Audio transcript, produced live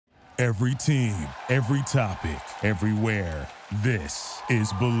Every team, every topic, everywhere. This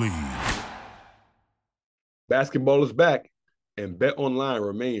is Believe. Basketball is back, and BetOnline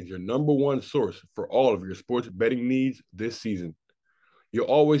remains your number one source for all of your sports betting needs this season. You'll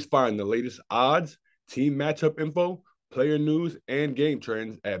always find the latest odds, team matchup info, player news, and game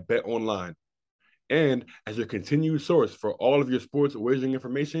trends at BetOnline. And as your continued source for all of your sports wagering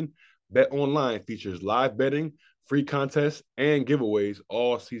information, BetOnline features live betting, free contests, and giveaways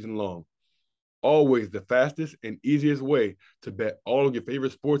all season long. Always the fastest and easiest way to bet all of your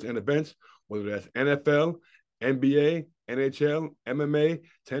favorite sports and events, whether that's NFL, NBA, NHL, MMA,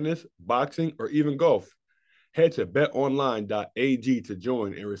 tennis, boxing, or even golf. Head to betonline.ag to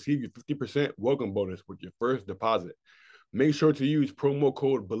join and receive your 50% welcome bonus with your first deposit. Make sure to use promo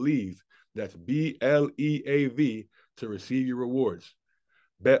code BELIEVE, that's BLEAV, to receive your rewards.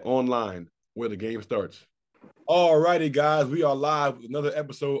 Bet Online, where the game starts. All righty, guys, we are live with another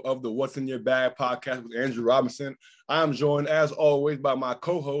episode of the What's in Your Bag podcast with Andrew Robinson. I am joined, as always, by my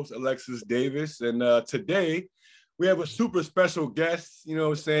co-host, Alexis Davis. And today, we have a super special guest, you know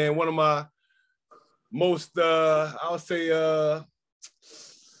what I'm saying, one of my most, one of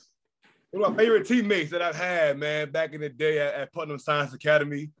my favorite teammates that I've had, man, back in the day at Putnam Science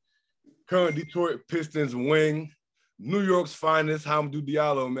Academy, current Detroit Pistons wing, New York's finest, Hamidou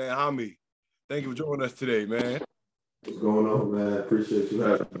Diallo, man. Hami, thank you for joining us today, man. What's going on, man? Appreciate you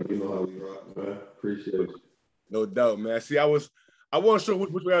having me. You know how we rock, man. Appreciate you. No doubt, man. See, I wasn't sure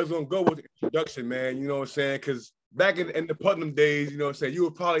which way I was going to go with the introduction, man. You know what I'm saying? Because back in the Putnam days, you know what I'm saying, you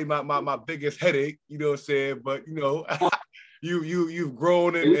were probably my biggest headache, you know what I'm saying? But, you know, you've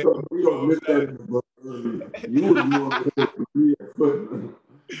grown and you were Putnam.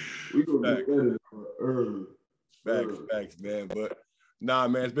 We gonna get that early. Facts, man. But nah,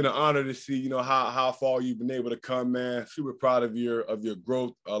 man, it's been an honor to see, you know, how far you've been able to come, man. Super proud of your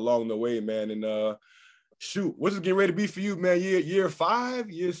growth along the way, man. And shoot, what's it getting ready to be for you, man? Year 5,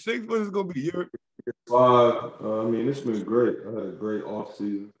 year 6? What is it gonna be? Year 5. I mean, it's been great. I had a great off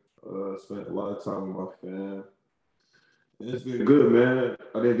season. Spent a lot of time with my fam. It's been good, man.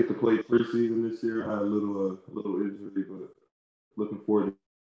 I didn't get to play preseason this year. I had a little injury, but looking forward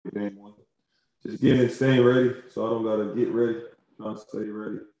to game 1. Just staying ready, so I don't gotta get ready. Trying to stay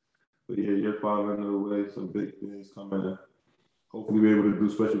ready. But yeah, year 5 under the way. Some big things coming in. Hopefully, we're able to do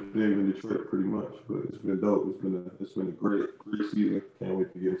special things in Detroit, pretty much. But it's been dope. It's been a great season. Can't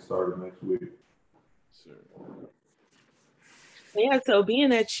wait to get it started next week. Sure. Yeah, so being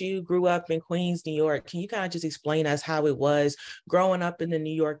that you grew up in Queens, New York, can you kind of just explain us how it was growing up in the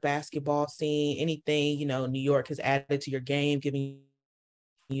New York basketball scene? Anything, you know, New York has added to your game, giving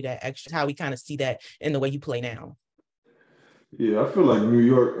you that extra, how we kind of see that in the way you play now? Yeah, I feel like New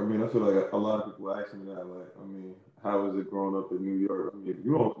York, I mean, I feel like a lot of people ask me that, like, I mean, how is it growing up in New York? I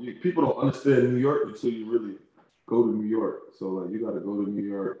mean, people don't understand New York until you really go to New York. So, like, you got to go to New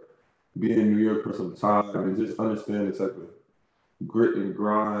York, be in New York for some time, and just understand the type of grit and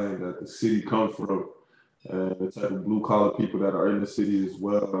grind that the city comes from, and the type of blue-collar people that are in the city as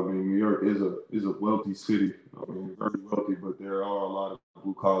well. I mean, New York is a wealthy city. I mean, very wealthy, but there are a lot of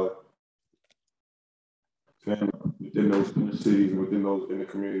blue-collar families within those inner cities and in the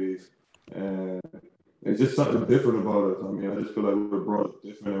communities. And it's just something different about us. I mean, I just feel like we're brought up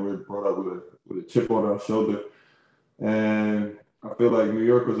different, and we're brought up with a chip on our shoulder. And I feel like New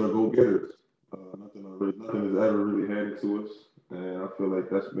Yorkers are go-getters. Nothing is ever really handed to us. And I feel like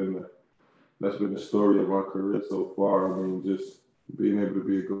that's been the story of our career so far. I mean, just being able to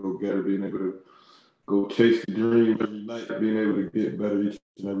be a go-getter, being able to go chase the dream every night, being able to get better each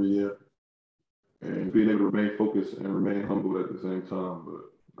and every year, and being able to remain focused and remain humble at the same time. But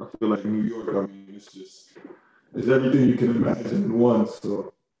I feel like New York, I mean, it's everything you can imagine in one.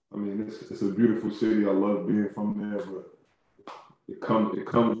 So, I mean, it's a beautiful city. I love being from there, but it comes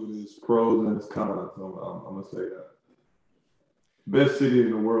with its pros and its cons. I'm gonna say that. Best city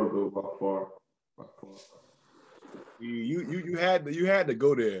in the world, though, by far. You had to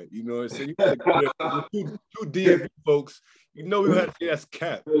go there, you know. So you had to go there. Two DMV folks, you know, we had to say that's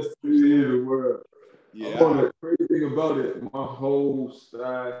cap. Best city in the world. Yeah. The crazy thing about it, my whole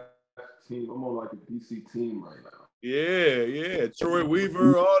staff team, I'm on like a DC team right now. Yeah. Troy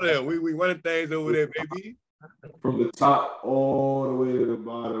Weaver, all that. We running things over there, baby. From the top all the way to the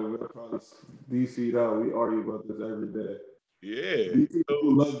bottom, we're probably DC'd out. We argue about this every day. Yeah. DC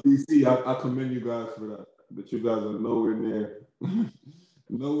people love DC. I commend you guys for that. But you guys are nowhere near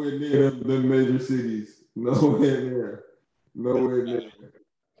them major cities. Nowhere near.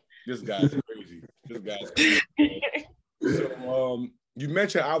 This guy's crazy. So you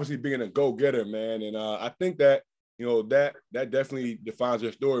mentioned obviously being a go-getter, man. And I think that, that definitely defines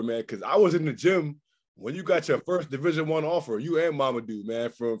your story, man. Because I was in the gym when you got your first Division I offer, you and Mamadou, man,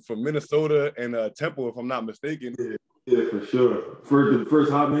 from Minnesota and Temple, if I'm not mistaken. Yeah, for sure.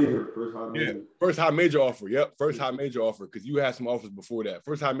 First high major. Yeah, first high major offer. Yep, first high major offer, because you had some offers before that.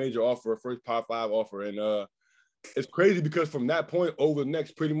 First high major offer, first Power 5 offer. And it's crazy because from that point over the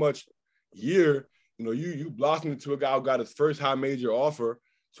next pretty much year, you blossomed into a guy who got his first high major offer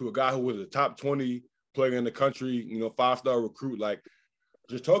to a guy who was a top 20 player in the country, 5-star recruit. Like,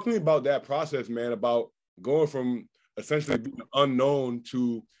 just talk to me about that process, man, about going from essentially being unknown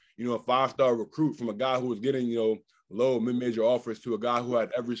to, a 5-star recruit, from a guy who was getting, low mid-major offers to a guy who had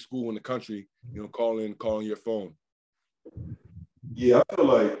every school in the country, calling your phone. Yeah, I feel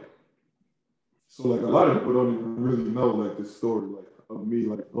like, a lot of people don't even really know, like, the story, like, of me,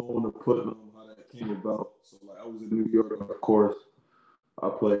 like, going to Putnam, how that came about. So, like, I was in New York, of course. I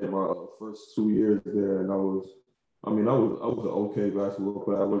played my first 2 years there, and I was an okay basketball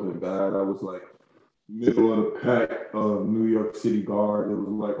player. I wasn't bad. I was, like, middle of the pack New York City guard. It was,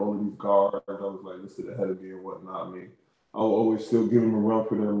 like, all of these guards. I was, like, listed ahead of me and whatnot. I mean, I would always still give them a run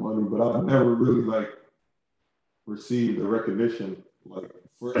for their money, but I never really, like, received the recognition, like,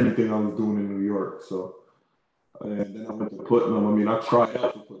 for anything I was doing in New York. So, and then I went to Putnam. I mean, I tried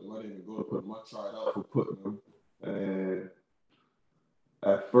out for Putnam. I didn't even go to Putnam. I tried out for Putnam. And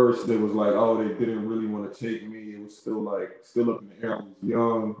at first, they was like, oh, they didn't really want to take me. It was still up in the air. I was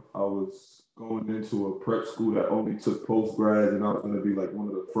young. I was going into a prep school that only took post-grads, and I was going to be, like, one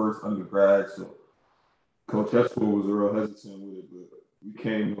of the first undergrads. So Coach Espo was real hesitant with it, but we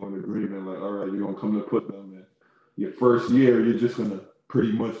came to an agreement, like, all right, you're going to come to Putnam, and your first year, you're just going to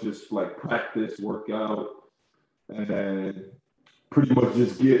pretty much just, like, practice, work out, and pretty much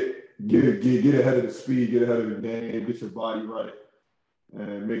just get ahead of the speed, get ahead of the game, get your body right,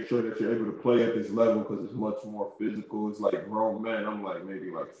 and make sure that you're able to play at this level, because it's much more physical. It's like grown men. I'm like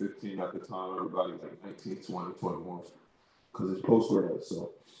maybe like 15 at the time. Everybody's like 19, 20, 21, because it's post-grad.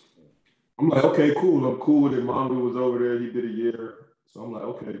 So I'm like, okay, cool. I'm cool with it. Mamadu was over there. He did a year. So I'm like,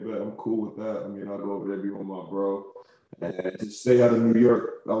 okay, bet. I'm cool with that. I mean, I'll go over there, be with my bro, and just stay out of New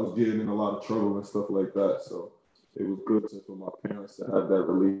York. I was getting in a lot of trouble and stuff like that. So it was good for my parents to have that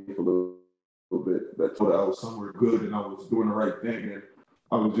relief a little bit. That told I was somewhere good and I was doing the right thing. And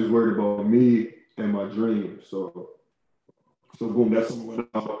I was just worried about me and my dream. So boom, that's when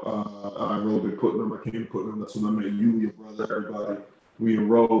I went out. I enrolled in Putnam. I came to Putnam. That's when I met you, your brother, everybody. We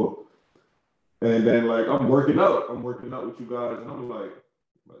enrolled. And then, like, I'm working out with you guys. And I'm like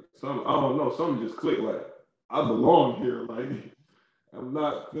I don't know, something just clicked. Like, I belong here. Like, I'm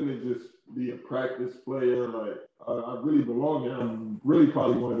not finna just be a practice player. Like, I really belong here. I'm really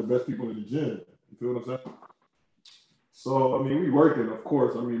probably one of the best people in the gym. You feel what I'm saying? So, I mean, we working, of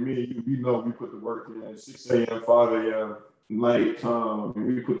course. I mean, me and you, we know we put the work in at 6 a.m., 5 a.m., night time. I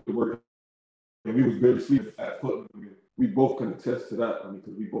mean, we put the work in. And we was barely sleeping at Putnam. I mean, we both can attest to that. I mean,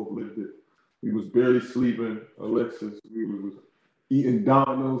 because we both lived it. We was barely sleeping. Alexis, we was eating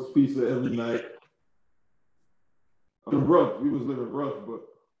Domino's pizza every night. We was living rough, but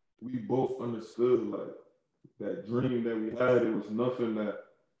we both understood, like, that dream that we had. It was nothing that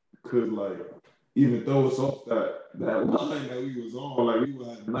could, like, even throw us off that line that we was on. Like, we would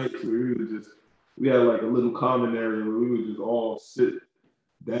have nights where we had like a little common area where we would just all sit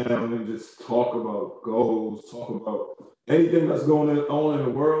down and just talk about goals, talk about anything that's going on in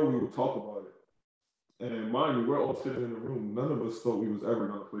the world. We would talk about it. And mind you, we're all sitting in the room. None of us thought we was ever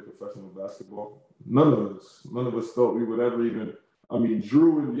going to play professional basketball. None of us thought we would ever even. I mean,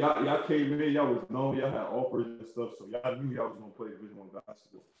 Drew and y'all came in, y'all was known, y'all had offers and stuff, so y'all knew y'all was going to play Division I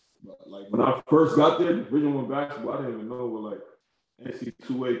basketball. But, like, when I first got there, Division I basketball, I didn't even know what, like,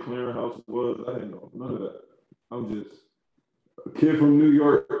 NC2A clearinghouse was. I didn't know none of that. I'm just a kid from New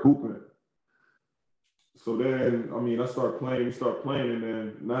York hooping. So then, I mean, we start playing, and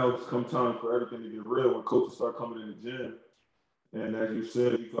then now it's come time for everything to get real when coaches start coming in the gym. And as you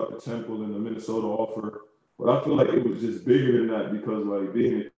said, we got the Temple and the Minnesota offer. But I feel like it was just bigger than that, because, like,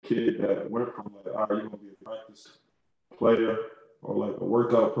 being a kid that went from, like, all right, you're going to be a practice player or, like, a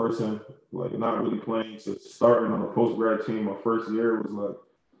workout person, like, not really playing, to starting on a post-grad team my first year was, like,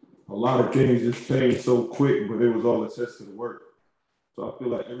 a lot of things just changed so quick, but it was all attached to the work. So I feel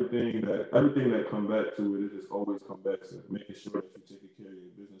like everything that come back to it just always come back to making sure that you're taking care of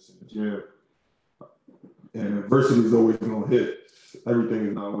your business in the gym. And adversity is always going to hit. Everything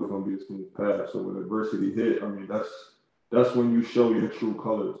is not always going to be a smooth path. So when adversity hit, I mean, that's when you show your true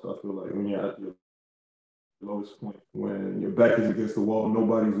colors. I feel like when you're at your lowest point, when your back is against the wall,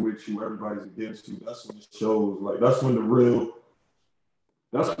 nobody's with you, everybody's against you. That's when it shows. Like, that's when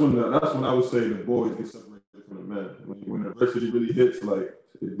I would say the boys get separated from different, man. When adversity really hits, like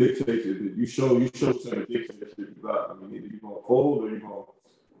it dictates it. You show certain dictates that you got. I mean, either you're gonna fold or you're gonna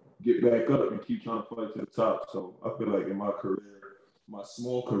get back up and keep trying to fight to the top. So I feel like in my career, my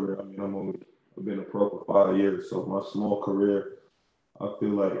small career, I mean, I've been a pro for 5 years. So my small career, I feel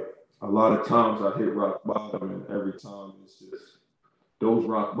like a lot of times I hit rock bottom, and every time it's just those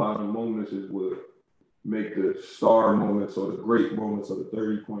rock bottom moments is what make the star moments or the great moments of the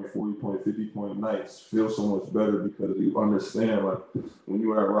 30-point, 40-point, 50-point nights feel so much better because you understand, like, when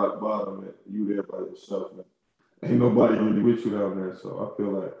you're at rock bottom, you there by yourself, man. Ain't nobody really with you down there. So I feel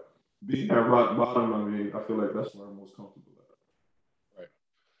like being at rock bottom, I mean, I feel like that's where I'm most comfortable at. Right.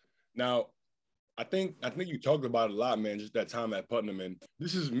 Now, I think you talked about it a lot, man, just that time at Putnam. And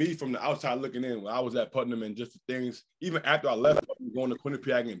this is me from the outside looking in. When I was at Putnam and just the things, even after I left, going to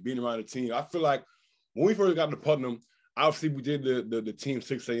Quinnipiac and being around the team, I feel like when we first got to Putnam, obviously we did the team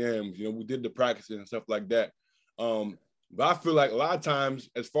 6 a.m. You know, we did the practices and stuff like that. But I feel like a lot of times,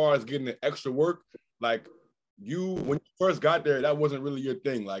 as far as getting the extra work, like when you first got there, that wasn't really your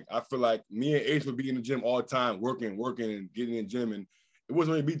thing. Like I feel like me and Ace would be in the gym all the time, working and getting in the gym, and it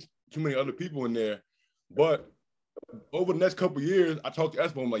wasn't really be too many other people in there. But over the next couple of years, I talked to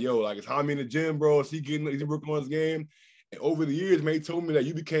Espo. I'm like, yo, like, is Hami in the gym, bro? Is he working on his game? And over the years, man, he told me that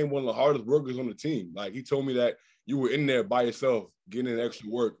you became one of the hardest workers on the team. Like, he told me that you were in there by yourself, getting in extra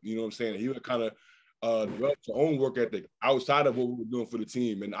work. You know what I'm saying? And he would kind of develop your own work ethic outside of what we were doing for the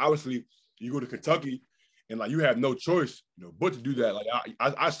team. And obviously, you go to Kentucky, and like you have no choice, you know, but to do that. Like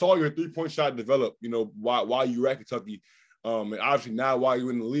I saw your 3-point shot develop, you know, while you were at Kentucky. And obviously now while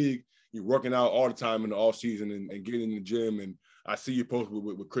you're in the league, you're working out all the time in the off season and getting in the gym. And I see you post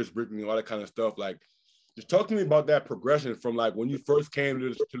with Chris Brickney and all that kind of stuff. Like, just talk to me about that progression from like when you first came to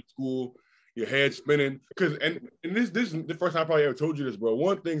the school, your head spinning. And this is the first time I probably ever told you this, bro.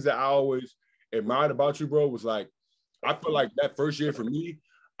 One of the things that I always admired about you, bro, was like, I feel like that first year for me,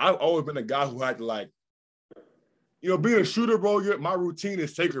 I've always been a guy who had to like, you know, being a shooter, bro, my routine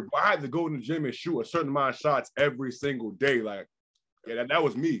is sacred. But I had to go in the gym and shoot a certain amount of shots every single day. Like, yeah, that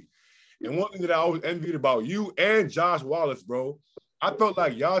was me. And one thing that I always envied about you and Josh Wallace, bro, I felt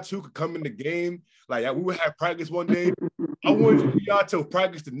like y'all two could come in the game. Like, we would have practice one day. I wanted y'all to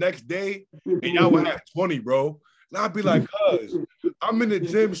practice the next day, and y'all would have 20, bro. And I'd be like, cuz, I'm in the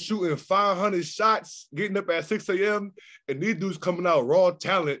gym shooting 500 shots, getting up at 6 a.m., and these dudes coming out raw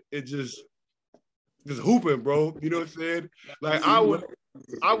talent. It just hooping, bro. You know what I'm saying? Like, I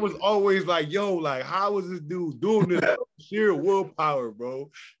was always like, yo, like, how is this dude doing this? Sheer willpower,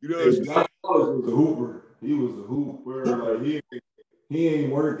 bro. You know what I'm saying? Josh Wallace was a hooper. He was a hooper. Like, he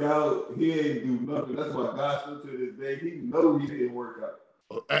ain't work out. He ain't do nothing. That's why God still to this day, he knows he didn't work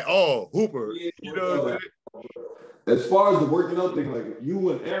out. At all. Hooper. You know what I'm saying? As far as the working out thing, like, you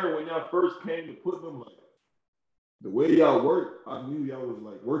and Aaron, when y'all first came to Putnam, like, the way y'all worked, I knew y'all was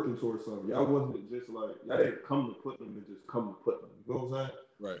like working towards something. Y'all wasn't just like, y'all didn't come to Putnam and just come to Putnam. You know what I'm saying?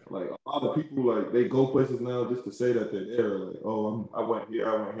 Right. Like, a lot of people, like, they go places now just to say that they're there. Like, oh, I went here.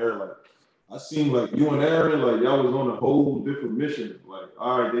 Like, I seen like you and Aaron, like, y'all was on a whole different mission. Like,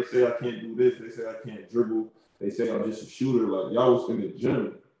 all right, they say I can't do this. They say I can't dribble. They say I'm just a shooter. Like, y'all was in the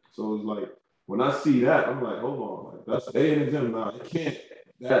gym. So it's like, when I see that, I'm like, hold on. Like, that's they in the gym now. I can't,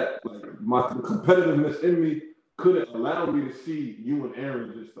 that, like, the competitiveness in me couldn't allow me to see you and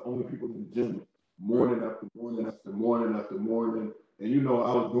Aaron just the only people in the gym morning after morning after morning after morning. And you know,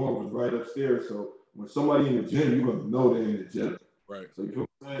 our dorm was right upstairs. So when somebody in the gym, you're gonna know they're in the gym. Right. So you feel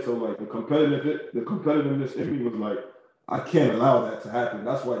what I'm saying? So like the competitiveness in me was like, I can't allow that to happen.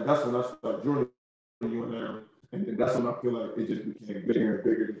 That's when I started joining you and Aaron. And then that's when I feel like it just became bigger and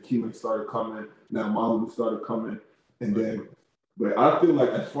bigger. The Keelan started coming. Now Malu started coming. And then, but I feel like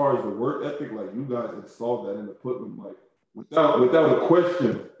as far as the work ethic, like you guys installed that in the Putnam, like without a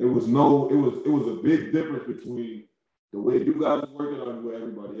question, it was a big difference between the way you guys were working out and the way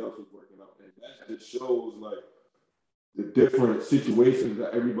everybody else was working out. And that just shows like the different situations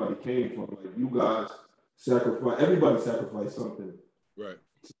that everybody came from. Like you guys everybody sacrificed something. Right.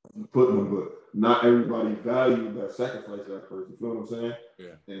 Putnam, but not everybody valued that sacrifice at first. You feel what I'm saying?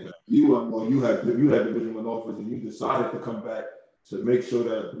 Yeah. And you had Division I offers, and you decided to come back to make sure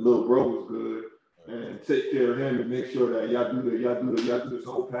that little bro was good and take care of him and make sure that y'all do this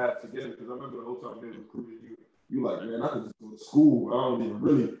whole path together. Because I remember the whole time they recruited you. You like, man, I can just go to school. I don't even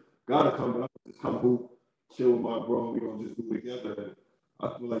really gotta come, but I can just come hoop, chill with my bro. We gonna just do it together. And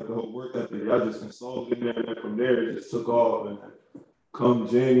I feel like the whole work ethic, I just installed in there, and from there it just took off. And come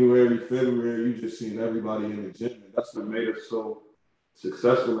January, February, you just seen everybody in the gym, and that's what made us so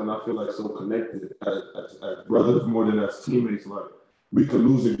successful. And I feel like so connected as brothers more than as teammates. Like we could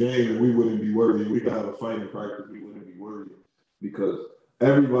lose a game and we wouldn't be worried. We could have a fight in practice, we wouldn't be worried because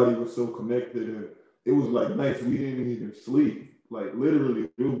everybody was so connected, and it was like nights we didn't even sleep. Like literally,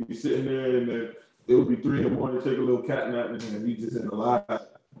 we would be sitting there, and then it would be 3 in the morning, take a little cat nap, and then we just in the live.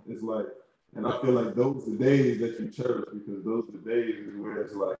 It's like, and I feel like those are the days that you cherish because those are the days where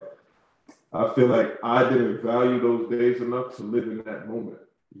it's like, I feel like I didn't value those days enough to live in that moment.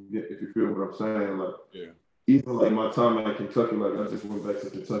 If you feel what I'm saying, like, yeah. Even like my time at Kentucky, like I just went back to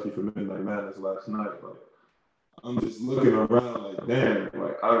Kentucky for Midnight Madness last night. Like I'm just looking around, like damn,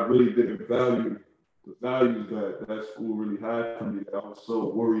 like I really didn't value the values that school really had for me. I was so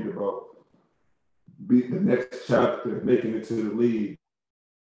worried about beating the next chapter, making it to the league,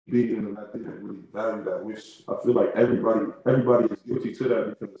 beating them. I didn't really value that. Which I feel like everybody is guilty to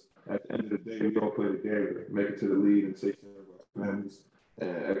that because at the end of the day, we all play the game, like, make it to the league and take care of our families.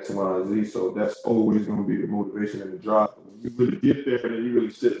 And X, Y, and Z. So that's always going to be the motivation and the drive. But when you really get there and then you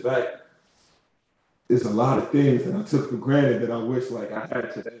really sit back, there's a lot of things that I took for granted that I wish like I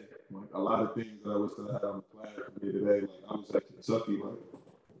had today. Like a lot of things that I wish that I had on the planet for me today. Like I was at Kentucky, like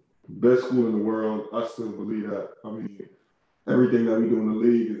best school in the world. I still believe that. I mean, everything that we do in the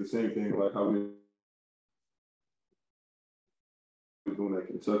league is the same thing, like how we were doing at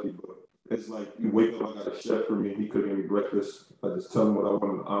Kentucky, but it's like you wake up, I got a chef for me, he cooking me breakfast. I just tell him what I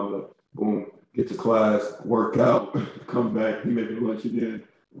want, an omelet, boom, get to class, work out, come back, he making lunch again,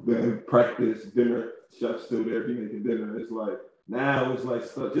 then practice, dinner, chef's still there, he making dinner. It's like, now it's like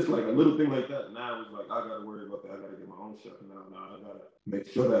stuff, just like a little thing like that. Now it's like, I gotta worry about that, I gotta get my own chef now. I gotta make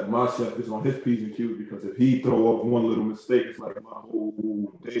sure that my chef is on his P's and Q's because if he throw off one little mistake, it's like my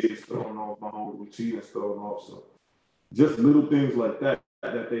whole day is thrown off, my whole routine is thrown off. So just little things like that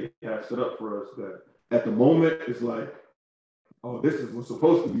they have set up for us that at the moment it's like, oh, this is what's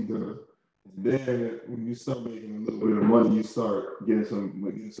supposed to be done. And then when you start making a little bit of money, you start getting some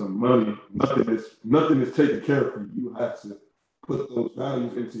money. Nothing is taken care of you. You have to put those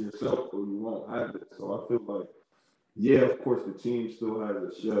values into yourself or you won't have it. So I feel like, yeah, of course the team still has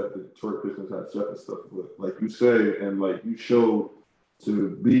a chef, the Detroit Pistons have a chef and stuff, but like you say, and like you showed,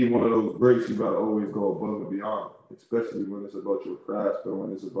 to be one of those greats, you gotta always go above and beyond, especially when it's about your craft or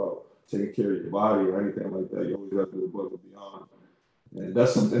when it's about taking care of your body or anything like that. You always have to go above and beyond. And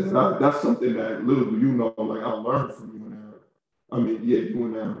that's something that little do you know, like I learned from you and Aaron. I mean, yeah, you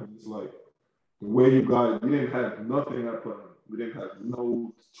and Aaron. It's like the way you got it, we didn't have nothing at Putnam. We didn't have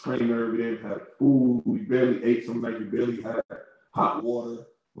no trainer, we didn't have food, we barely ate some nights, we barely had hot water.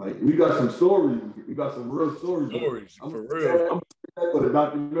 Like we got some stories, we got some real stories. For real. I'm that for the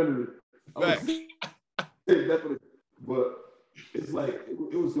documentary. But it's like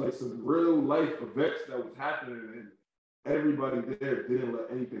it was like some real life events that was happening, and everybody there didn't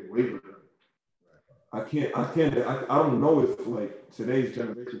let anything waver. I don't know if like today's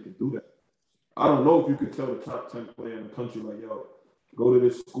generation can do that. I don't know if you could tell the top 10 player in the country like, yo, go to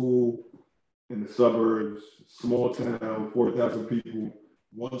this school in the suburbs, small town, 4,000 people.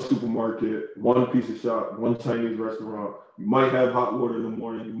 One supermarket, one pizza shop, one Chinese restaurant. You might have hot water in the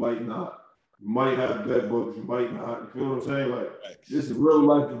morning, you might not. You might have bed bugs, you might not. You feel what I'm saying? Like, this is real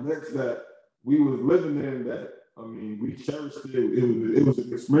life events that we was living in that, I mean, we cherished it. It was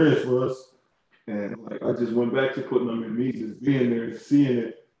an experience for us. And like, I just went back to Putnam and me just being there and seeing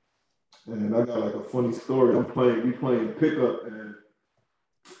it. And I got like a funny story. We playing pickup, and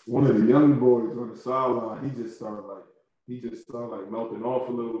one of the young boys on the sideline, he just started melting off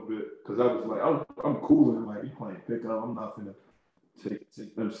a little bit because I was like, I'm cool and like he playing pickup. I'm not gonna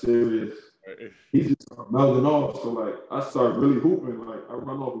take them serious. He just started melting off. So like I started really hooping. Like I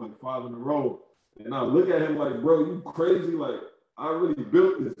run off like 5 in a row, and I look at him like, bro, you crazy? Like I really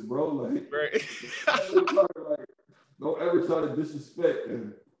built this, bro. Like, don't ever try to disrespect.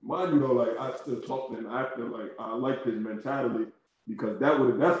 And mind you though, like I still talk to him after. Like I like his mentality because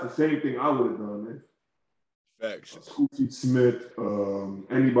that's the same thing I would have done, man. Facts. Scoochie Smith,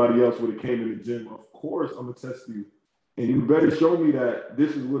 anybody else would have came in the gym. Of course, I'm gonna test you, and you better show me that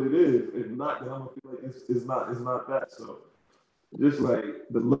this is what it is. If not, then I'm gonna feel like it's not that. So, just like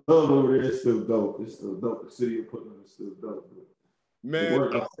the love over there is still dope. It's still dope. The city of Putnam is still dope.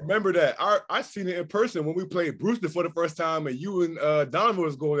 Man, I remember that. I seen it in person when we played Brewster for the first time, and you and Donovan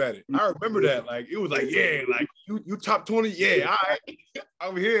was going at it. I remember that. Like it was like, yeah, like you top 20, yeah, all right,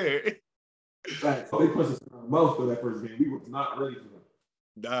 I'm here. Right. So they pushed us around most for that first game. We was not ready for them.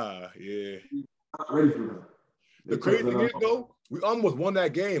 Nah, yeah. Not ready for them. The crazy thing is, though, we almost won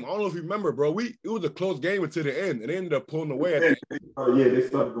that game. I don't know if you remember, bro. It was a close game until the end, and they ended up pulling away at the end. Yeah, they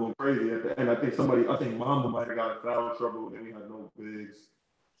started going crazy at the end. I think Mamba might have got in foul trouble, and we had no bigs.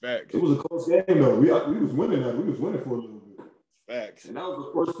 Facts. It was a close game, though. We was winning that. We was winning for a little bit. Facts. And that was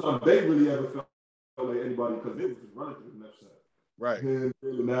the first time they really ever felt like anybody, because they was just running through the left side. Right. Him,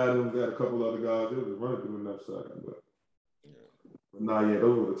 Jalen Adams, got a couple other guys. They was just running through the left side. But nah, yeah,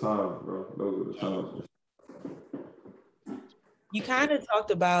 those were the times, bro. Those were the times. You kind of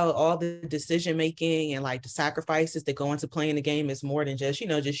talked about all the decision making and like the sacrifices that go into playing the game is more than just,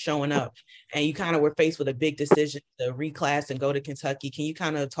 just showing up. And you kind of were faced with a big decision to reclass and go to Kentucky. Can you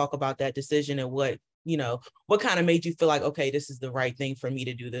kind of talk about that decision and what kind of made you feel like, okay, this is the right thing for me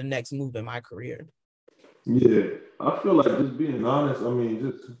to do, the next move in my career? Yeah, I feel like, just being honest,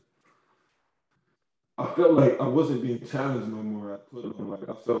 I felt like I wasn't being challenged no more at Putnam. Like,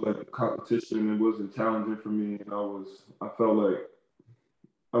 I felt like the competition, it wasn't challenging for me, and I felt like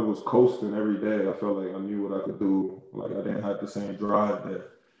I was coasting every day. I felt like I knew what I could do. Like, I didn't have the same drive there.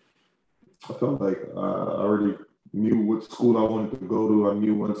 I felt like I already knew what school I wanted to go to. I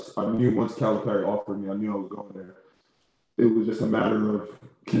knew once Calipari offered me, I knew I was going there. It was just a matter of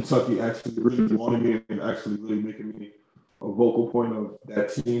Kentucky actually really wanting me and actually really making me a vocal point of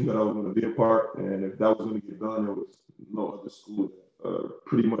that team that I was going to be a part. And if that was going to get done, there was no other school that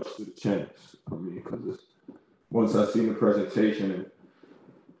pretty much stood a chance. Because once I seen the presentation, and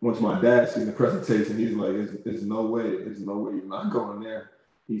once my dad seen the presentation, he's like, "There's no way you're not going there."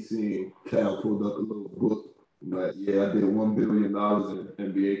 He seen Cal pulled up a little book. Like, yeah, I did $1 billion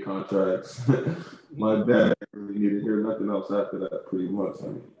in NBA contracts. My dad really needed to hear nothing else after that, pretty much.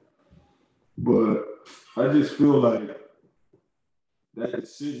 But I just feel like that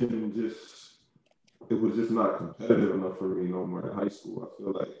decision it was just not competitive enough for me no more in high school. I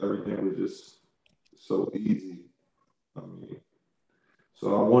feel like everything was just so easy.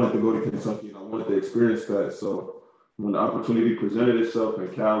 So I wanted to go to Kentucky and I wanted to experience that. So when the opportunity presented itself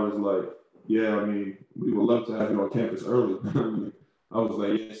and Cal was like, "Yeah, we would love to have you on campus early." I was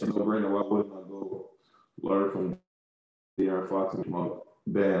like, "Yeah, it's a no-brainer. Why wouldn't I go learn from De'Aaron Fox and my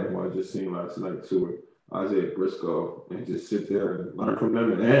band, who I just seen last night too, with Isaiah Briscoe, and just sit there and learn from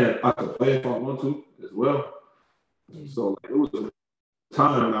them. And I could play if I want to as well." So it was a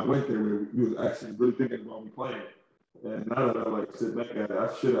time when I went there where we was actually really thinking about me playing. And now that I sit back at it,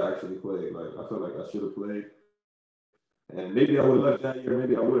 I should have actually played. I feel like I should have played. And maybe I would have left that year,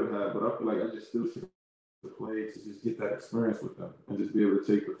 maybe I wouldn't have, but I feel like I just still should have played to just get that experience with them and just be able to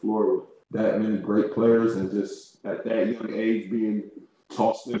take the floor with that many great players, and just at that young age being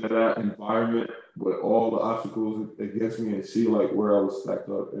tossed into that environment with all the obstacles against me, and see where I was stacked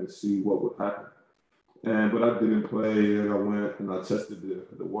up and see what would happen. But I didn't play, and I went and I tested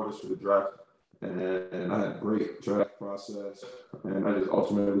the waters for the draft, and I had a great draft process, and I just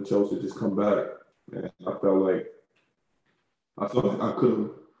ultimately chose to just come back. And I felt like I could have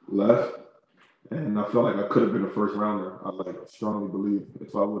left, and I felt like I could have been a first rounder. I strongly believe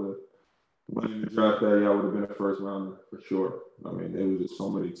if I would have went in the draft that year, I would have been a first rounder for sure. There was just so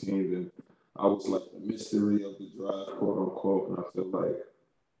many teams, and I was like the mystery of the draft, quote unquote. And I feel like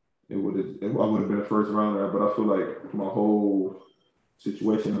I would have been a first rounder, but I feel like my whole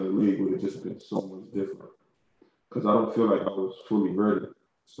situation in the league would have just been so much different, because I don't feel like I was fully ready.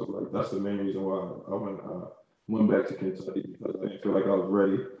 So that's the main reason why I went back to Kentucky, because I didn't feel like I was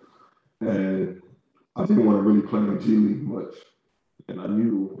ready, and I didn't want to really play in the G League much. And I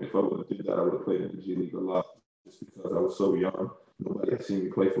knew if I would have did that, I would have played in the G League a lot, just because I was so young. Nobody had seen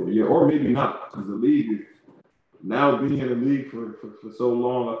me play for a year, or maybe not, because the league, now being in the league for so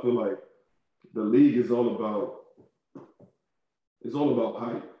long, I feel like the league is all about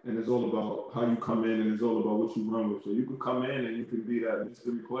hype, and it's all about how you come in, and it's all about what you run with. So you can come in and you can be that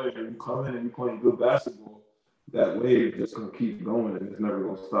mystery player, and you come in and you're playing good basketball. That wave is just gonna keep going, and it's never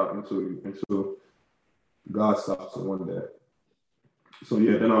gonna stop until God stops it one day. So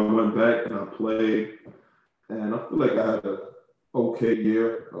yeah, then I went back and I played, and I feel like I had an okay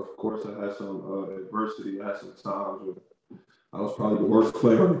year. Of course, I had some adversity. I had some times where I was probably the worst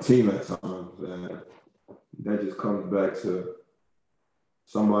player on the team at times, and that just comes back to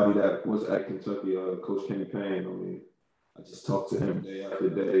somebody that was at Kentucky, Coach Kenny Payne. I just talked to him day after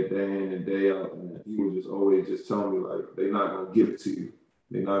day, day in and day out, and he would just always just tell me, they're not gonna give it to you.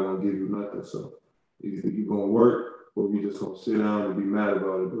 They're not gonna give you nothing. So either you're gonna work, or you just gonna sit down and be mad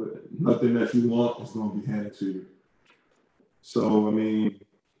about it. But nothing that you want is gonna be handed to you. So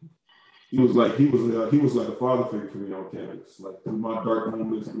he was like a father figure for me on campus. Through my dark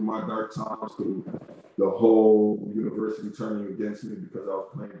moments, through my dark times, through the whole university turning against me because I was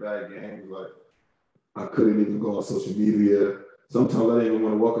playing bad games. I couldn't even go on social media. Sometimes I didn't even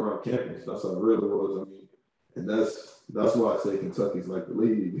want to walk around campus. That's how real it was. And that's why I say Kentucky's like the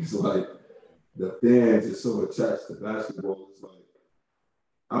league. It's the fans are so attached to basketball. It's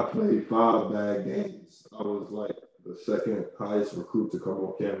I played 5 bad games. I was the second highest recruit to come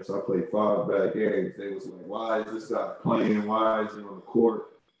on campus. I played 5 bad games. They was like, why is this guy playing? Why is he on the court?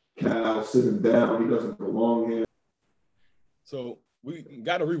 Cal, sit him down. He doesn't belong here. So we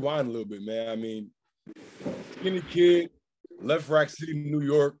got to rewind a little bit, man. I mean, skinny kid, Lefrak City, New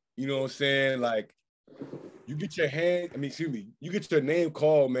York, you know what I'm saying? Like, you get your you get your name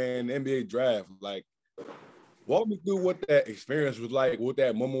called, man, in the NBA draft. Like, walk me through what that experience was like, what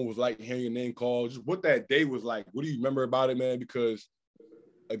that moment was like, hearing your name called, just what that day was like. What do you remember about it, man? Because,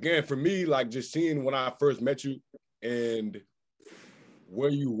 again, for me, like, just seeing when I first met you and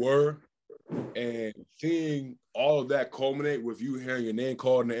where you were and seeing all of that culminate with you hearing your name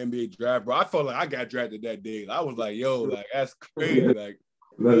called in the NBA draft, bro, I felt like I got drafted that day. I was like, yo, like, that's crazy. Like,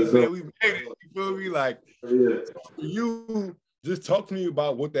 we made it. You feel me? Like, for you, just talk to me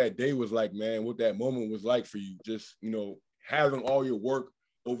about what that day was like, man, what that moment was like for you. Just, you know, having all your work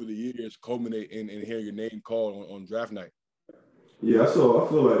over the years culminate in hearing your name called on draft night. Yeah, so I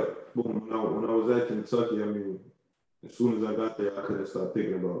feel like when I was at Kentucky, I mean, as soon as I got there, I couldn't stop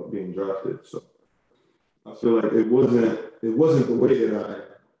thinking about being drafted. So I feel like it wasn't the way that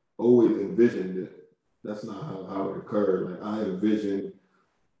I always envisioned it. That's not how it occurred. Like, I envisioned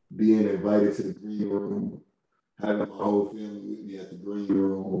being invited to the green room, having my whole family with me at the green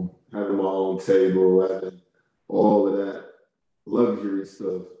room, having my own table, having all of that luxury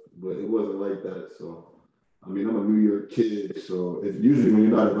stuff. But it wasn't like that. So, I mean, I'm a New York kid. So if usually when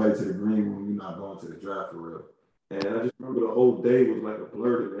you're not invited to the green room, you're not going to the draft for real. And I just remember the whole day was like a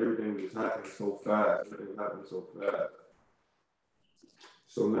blur to me. Everything was happening so fast. Everything was happening so fast.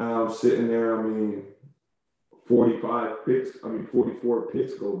 So now I'm sitting there, I mean, 44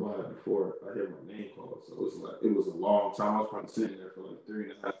 picks go by before I hear my name called. So it was a long time. I was probably sitting there for like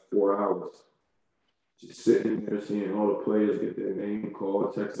 3.5, 4 hours. Just sitting there seeing all the players get their name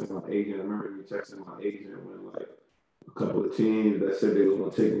called, texting my agent. I remember me texting my agent when like a couple of teams that said they was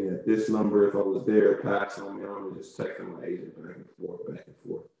going to take me at this number if I was there, pass on me. I remember just texting my agent back and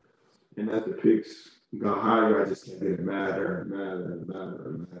forth. And as the picks got higher, I just kept getting madder.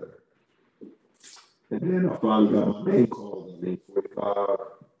 And then I finally got my name called. I mean, 45,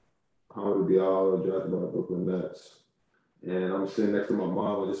 Hamidou Diallo, drafted by the Brooklyn Nets. And I'm sitting next to my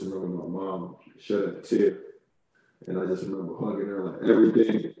mom. I just remember my mom shedding a tear. And I just remember hugging her. Like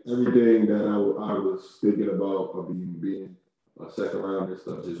everything that I was thinking about being a second round and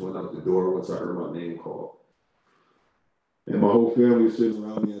stuff just went out the door once I heard my name called. And my whole family was sitting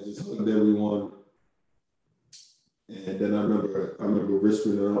around me. I just hugged everyone. And then I remember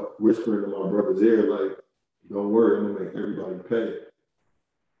whispering in my brother's ear, like, don't worry, I'm gonna make everybody pay.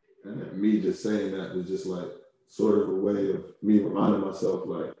 And then me just saying that was just like sort of a way of me reminding myself,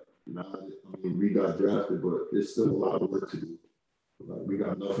 like, I mean, we got drafted, but there's still a lot of work to do. Like, we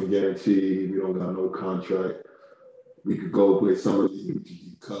got nothing guaranteed. We don't got no contract. We could go play summer league. We could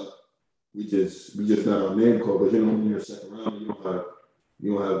be cut. We just got our name called. But when you're in the second round, you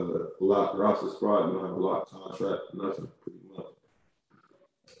don't have a locked roster spot. You don't have a locked contract. Nothing, pretty much.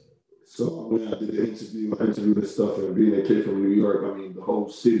 So when I did the interview, I interviewed and stuff, and being a kid from New York, I mean, the whole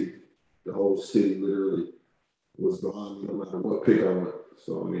city literally was behind me no matter what pick I went.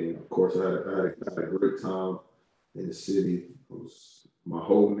 So, I mean, of course, I had a great time in the city. My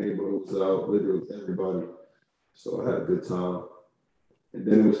whole neighborhood was out, literally everybody. So I had a good time. And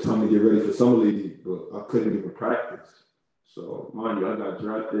then it was time to get ready for summer league, but I couldn't even practice. So, mind you, I got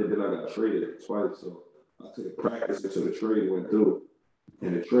drafted, then I got traded twice. So I couldn't practice until the trade went through.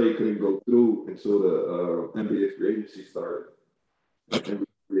 And the trade couldn't go through until the NBA free agency started. NBA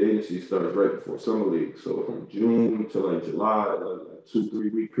free agency started right before summer league. So from June to like July, like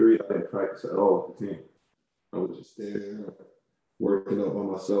 2-3 week period, I didn't practice at all with the team. I was just there working up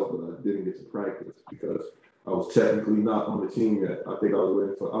on myself, but I didn't get to practice because I was technically not on the team yet. I think I was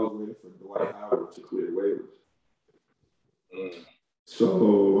waiting for Dwight Howard to clear the waivers.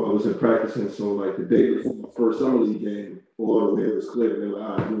 So I wasn't practicing. So like the day before my first summer league game, all the waivers cleared. They're like,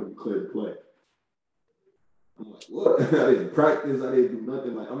 all right, you're clear to play. I'm like, what? I didn't practice. I didn't do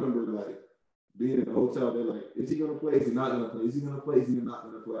nothing. Like, I remember like being in the hotel. They're like, is he gonna play? Is he not gonna play? Is he gonna play? Is he not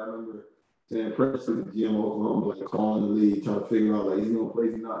gonna play? I remember saying Preston, the GM of Oklahoma, like calling the league, trying to figure out like, is he gonna play?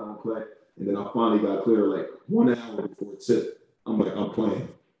 Is he not gonna play? And then I finally got clear like 1 hour before tip. I'm like, I'm playing.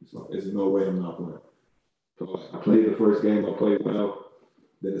 So there's no way I'm not playing. So like, I played the first game. I played well.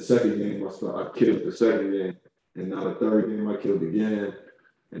 Then the second game, I killed the second game. And now the third game, I killed again.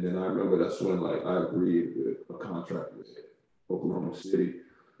 And then I remember that's when like I agreed with a contract with Oklahoma City.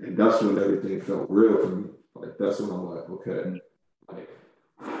 And that's when everything felt real for me. Like that's when I'm like, okay. Like,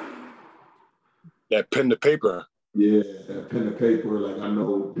 that pen to paper. Yeah, that pen to paper. Like I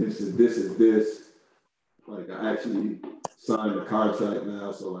know this is this. Like I actually signed the contract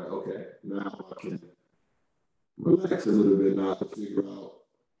now, so like okay, now I can relax a little bit. Now I can figure out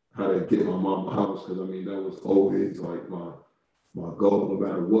how to get my mom a house, because I mean that was always like my goal, no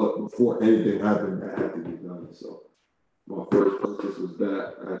matter what. Before anything happened, that had to be done. So my first purchase was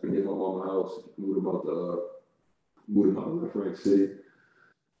that I had to get my mom a house, move them out to Lefrak City.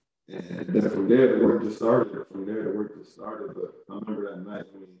 And then from there, the work just started. But I remember that night,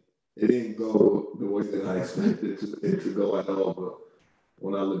 I mean, it didn't go the way that I expected it to go at all. But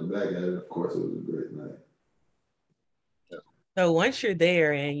when I look back at it, of course, it was a great night. So once you're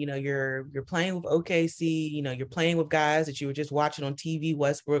there and you're playing with OKC, you're playing with guys that you were just watching on TV,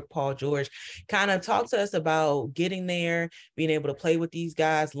 Westbrook, Paul George, kind of talk to us about getting there, being able to play with these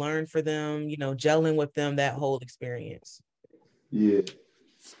guys, learn for them, gelling with them, that whole experience. Yeah.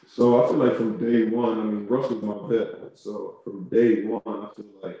 So I feel like from day one, I mean, Russell's my vet. So from day one, I feel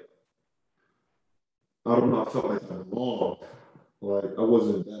like, I don't know, I felt like I belonged. Like I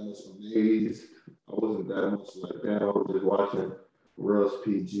wasn't that much amazed. I wasn't that much like, damn, I was just watching Russ,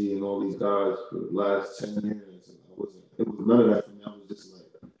 PG, and all these guys for the last 10 years. And it was none of that for me. I was just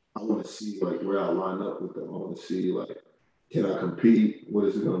like, I want to see like where I line up with them. I want to see like, can I compete? What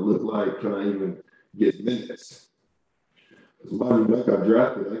is it going to look like? Can I even get minutes? Because mind you, I got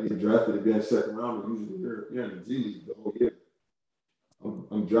drafted. I get drafted again second round, and usually you're in the G League the whole year.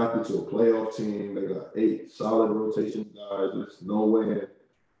 I'm drafted to a playoff team. They got 8 solid rotation guys. There's no way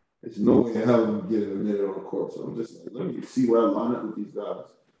in hell I'm getting a minute on the court. So I'm just like, let me see where I line up with these guys.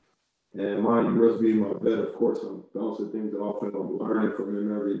 And mind you, Russ being my vet, of course, I'm bouncing things off him. I'm learning from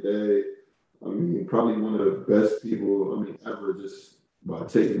him every day. I mean, probably one of the best people, ever, just by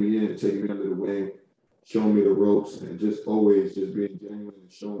taking me under the wing, showing me the ropes, and just always just being genuine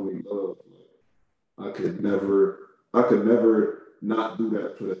and showing me love. Like, I could never not do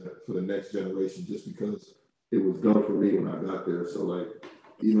that for the next generation, just because it was done for me when I got there. So like,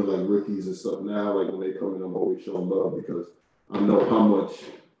 even like rookies and stuff now, like when they come in, I'm always showing love, because I know how much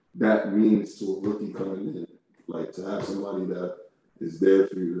that means to a rookie coming in. Like to have somebody that is there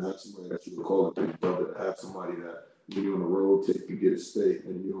for you, to have somebody that you can call a big brother, to have somebody that when you're on the road, you get a steak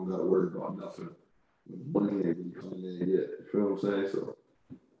and you don't got to worry about nothing. Money ain't really coming in yet. You feel what I'm saying? So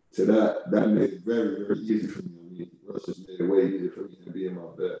to that made it very, very easy for me. I mean, Russ just made it way easier for me to be in my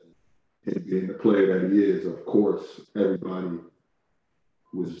vet. And being the player that he is, of course, everybody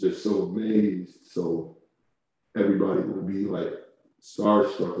was just so amazed. So everybody would be like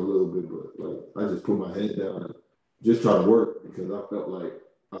starstruck a little bit, but like I just put my head down and just try to work, because I felt like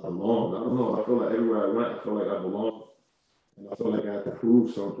I belonged. I don't know. I feel like everywhere I went, I felt like I belonged, and I felt like I had to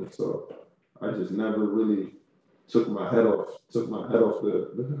prove something. So I just never really took my head off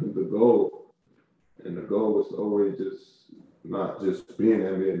the goal, and the goal was to always just not just be in the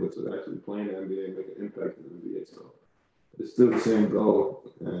NBA, but to actually play in the NBA and make an impact in the NBA. So it's still the same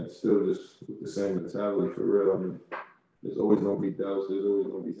goal, and it's still just with the same mentality for real. I mean, there's always going to be doubts, there's always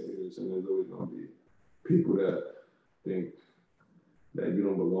going to be haters, and there's always going to be people that think that you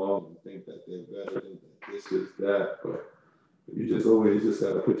don't belong and think that they're better than this is that. But you just always just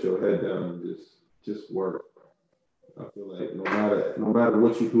got to put your head down and just work. I feel like no matter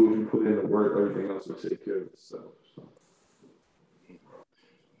what you do, if you put in the work, everything else will take care of itself. So.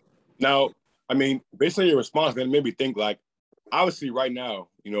 Now, I mean, based on your response, man, it made me think, like, obviously right now,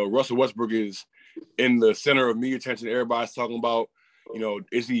 Russell Westbrook is in the center of media attention. Everybody's talking about,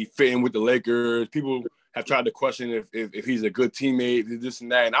 is he fitting with the Lakers? People have tried to question if he's a good teammate, this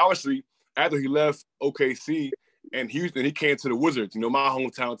and that. And obviously, after he left OKC and Houston, he came to the Wizards, my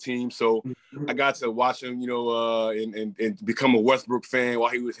hometown team. So I got to watch him, and become a Westbrook fan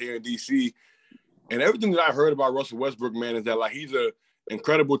while he was here in DC. And everything that I heard about Russell Westbrook, man, is that like he's a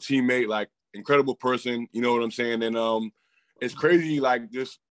incredible teammate, like incredible person. You know what I'm saying? And it's crazy, like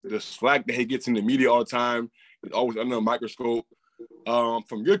just the slack that he gets in the media all the time. He's always under a microscope.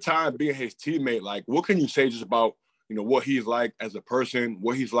 From your time being his teammate, like what can you say just about what he's like as a person,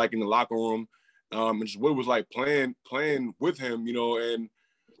 what he's like in the locker room, and just what it was like playing with him, and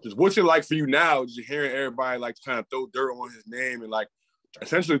just what's it like for you now, just hearing everybody like kind of throw dirt on his name and like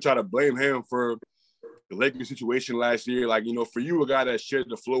essentially try to blame him for the Lakers situation last year. Like, for you, a guy that shared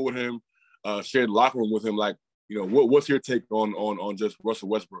the floor with him, shared the locker room with him, like, what's your take on just Russell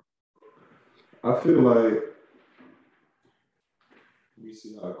Westbrook? I feel like, let me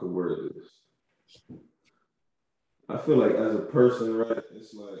see how I could word this. I feel like as a person, right,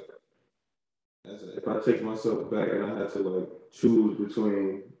 it's like, if I take myself back and I had to like choose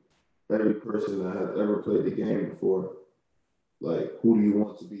between every person that has ever played the game before, like, who do you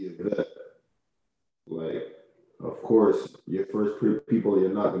want to be a vet? Like, of course, your first people you're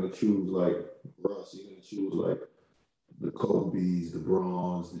not going to choose like Russ. You're going to choose like the Kobe's, the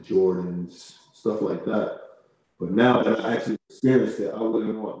Bronze, the Jordans, stuff like that. But now that I actually experienced it, I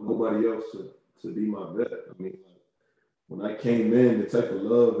wouldn't want nobody else to be my vet. I mean, like, when I came in, the type of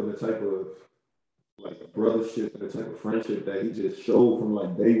love and the type of like brothership and the type of friendship that he just showed from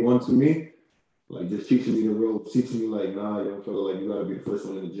like day one to me, like just teaching me the ropes, teaching me like, nah, you don't feel like you gotta be the first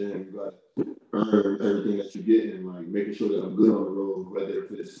one in the gym, you gotta earn everything that you're getting, like making sure that I'm good on the road, whether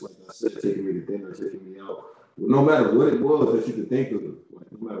if it's like I said, taking me to dinner, taking me out. No matter what it was that you could think of,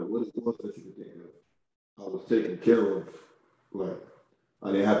 like no matter what it was that you could think of, I was taken care of. Like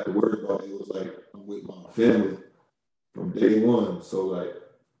I didn't have to worry about it. It was like I'm with my family from day one. So like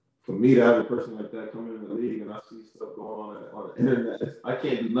for me to have a person like that come in the league and I see stuff going on the internet, I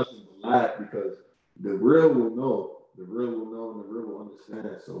can't do nothing but laugh because the real will know. The real will know and the real will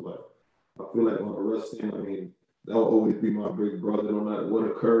understand. So like I feel like on the Russ team, I mean, that will always be my big brother no matter what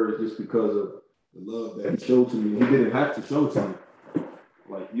occurs, just because of the love that he showed to me. He didn't have to show to me.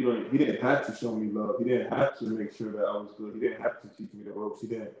 Like he didn't have to show me love. He didn't have to make sure that I was good. He didn't have to teach me the ropes. He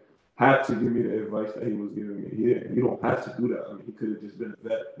didn't have to give me the advice that he was giving me. You don't have to do that. I mean, he could have just been a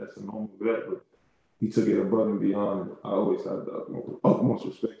vet. That's a normal vet, but he took it above and beyond. I always have the utmost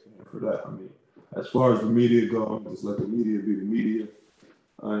respect for him for that. I mean, as far as the media goes, just let the media be the media.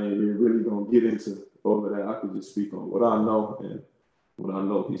 I ain't really gonna get into all of that. I can just speak on what I know, and what I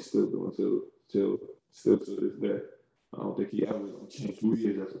know he's still doing still to this day. I don't think he ever gonna change who he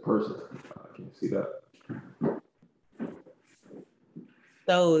is as a person. I can't see that.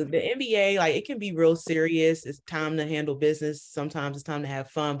 So the NBA, like it can be real serious. It's time to handle business. Sometimes it's time to have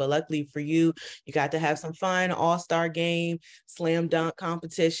fun. But luckily for you, you got to have some fun. All-star game, slam dunk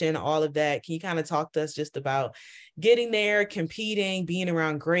competition, all of that. Can you kind of talk to us just about getting there, competing, being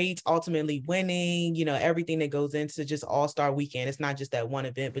around greats, ultimately winning, you know, everything that goes into just all-star weekend. It's not just that one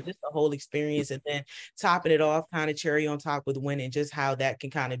event, but just the whole experience. And then topping it off, kind of cherry on top with winning, just how that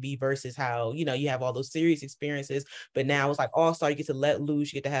can kind of be versus how, you know, you have all those serious experiences, but now it's like all-star, you get to let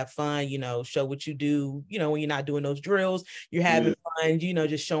loose, you get to have fun, you know, show what you do, you know, when you're not doing those drills, you're having fun, you know,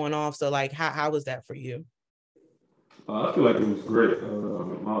 just showing off. So like, how was that for you? I feel like it was great.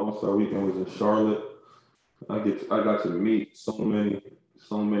 My all-star weekend was in Charlotte. I got to meet so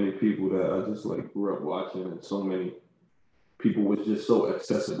many people that I just like grew up watching, and so many people was just so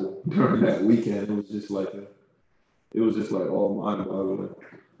accessible during that weekend. It was just like all mind-boggling.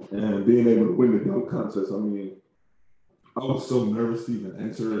 And being able to win the dunk contest, I mean, I was so nervous to even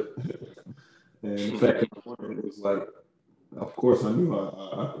enter it. And the fact that I won it was like, of course I knew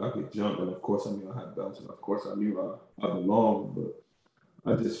I could jump, and of course I knew I had dunks, and of course I knew I belonged, but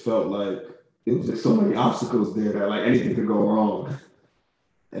I just felt like it was just so many obstacles there that like anything could go wrong.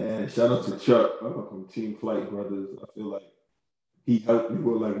 And shout out to Chuck from Team Flight Brothers. I feel like he helped me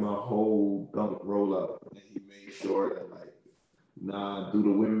with like my whole dunk rollout, and he made sure that like, nah, do the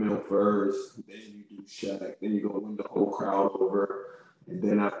windmill first, then you do Shaq, then you're gonna win the whole crowd over, and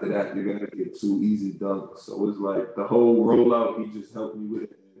then after that you're gonna get 2 easy dunks. So it's like the whole rollout, he just helped me with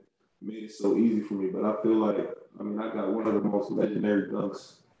it and made it so easy for me. But I feel like, I mean, I got one of the most legendary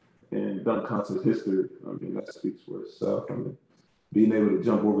dunks in dunk contest history. I mean, that speaks for itself. I mean, being able to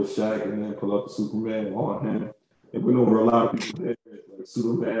jump over Shaq and then pull up the Superman on him. It went over a lot of people there, like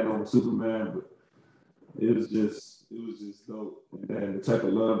Superman over Superman, but it was just dope. And then the type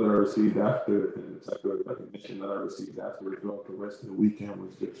of love that I received after, and the type of recognition that I received after throughout the rest of the weekend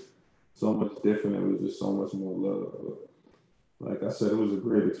was just so much different. It was just so much more love. But like I said, it was a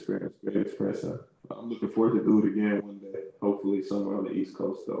great experience. I'm looking forward to do it again one day. Hopefully somewhere on the East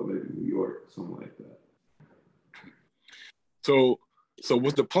Coast, though, maybe New York, something like that. So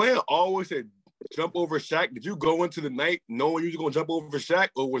was the plan always to jump over Shaq? Did you go into the night knowing you were going to jump over Shaq,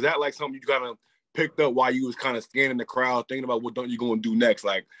 or was that like something you kind of picked up while you was kind of scanning the crowd, thinking about what don't you going to do next?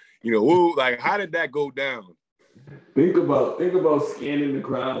 Like, you know, like how did that go down? Think about scanning the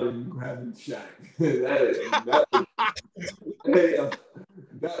crowd and grabbing Shaq. That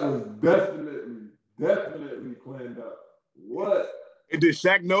was definitely planned out. What? And did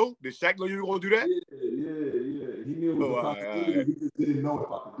Shaq know? Did Shaq know you were going to do that? Yeah. He knew it was a possibility. He just didn't know if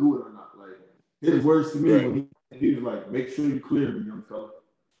I could do it or not. Like his words to me when he was like, "Make sure you clear me, young fella."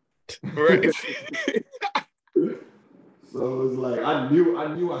 Right. So it's like I knew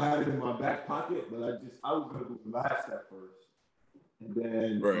I had it in my back pocket, but I was gonna do last at first, and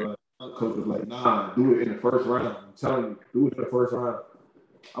then coach was like, "Nah, do it in the first round." I'm telling you, do it in the first round.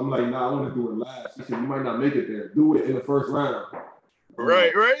 I'm like, "Nah, I want to do it last." He said, "You might not make it there. Do it in the first round."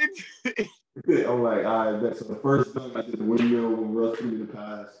 Right. I'm like, all right, so the first dunk I did the windmill when Russ threw me the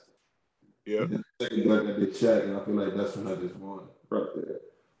pass. Yeah. And the second dunk I did Shaq, and I feel like that's when I just won right there.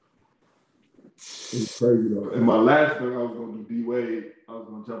 It was crazy though. In my last dunk, I was gonna do D Wade. I was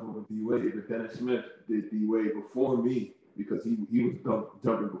gonna jump over D Wade, but Dennis Smith did D Wade before me because he was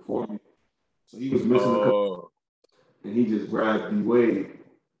jumping before me. So he was missing a couple, and he just grabbed D Wade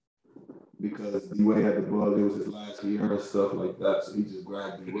because D Wade had the ball. It was his last year and stuff like that. So he just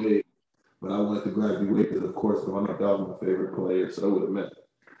grabbed D Wade. But I wanted to grab D Wade because, of course, growing up, that was my favorite player. So it would have meant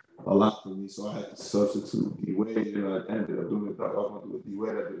a lot for me. So I had to substitute D Wade, and I ended up doing it. I was going to do a D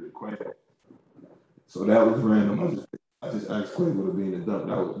Wade. I did it Quinn. So that was random. I just asked Quinn would have been a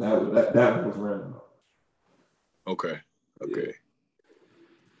dunk. That was random. Okay. Yeah.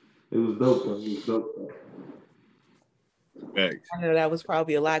 It was dope though. Thanks. I know that was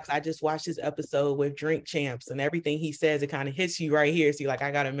probably a lot because I just watched this episode with Drink Champs and everything he says, it kind of hits you right here. So you're like,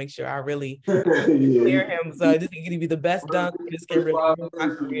 I got to make sure I really clear him. So this is going to be the best dunk. This can really my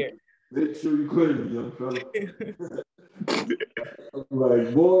career. Make sure you clear me, young fella. I'm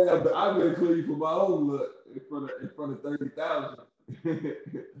like, boy, I'm gonna clear you for my own look in front of 30,000.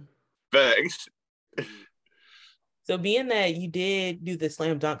 Thanks. So being that you did do the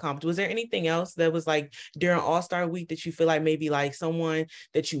slam dunk competition, was there anything else that was like during All-Star Week that you feel like maybe like someone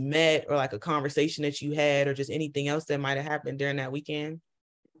that you met or like a conversation that you had or just anything else that might have happened during that weekend?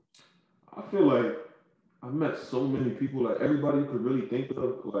 I feel like I met so many people, like everybody you could really think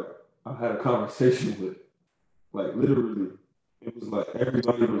of, like I had a conversation with. Like literally, it was like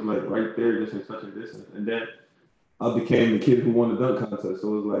everybody was like right there, just in such a distance. And then I became the kid who won the dunk contest. So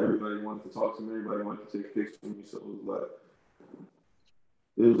it was like everybody wanted to talk to me, everybody wanted to take pictures with me. So it was like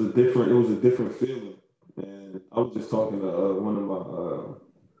it was a different feeling. And I was just talking to one of my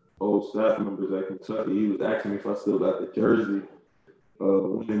old staff members at Kentucky. He was asking me if I still got the jersey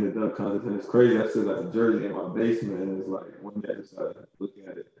winning the dunk contest. And it's crazy, I still got the jersey in my basement. And it's like one day I decided to look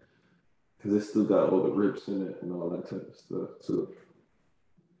at it. Because it still got all the rips in it and all that type of stuff too.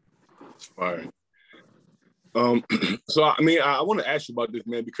 It's fire. So I mean, I want to ask you about this,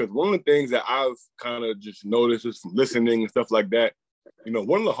 man, because one of the things that I've kind of just noticed is from listening and stuff like that. You know,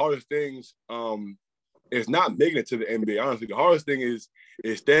 one of the hardest things is not making it to the NBA. Honestly, the hardest thing is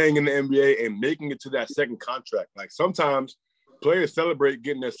staying in the NBA and making it to that second contract. Like sometimes players celebrate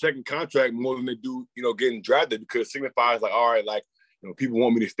getting their second contract more than they do, you know, getting drafted because it signifies like, all right, like, you know, people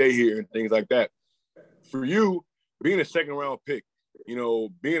want me to stay here and things like that. For you, being a second round pick, you know,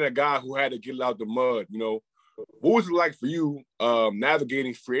 being a guy who had to get out the mud, you know, what was it like for you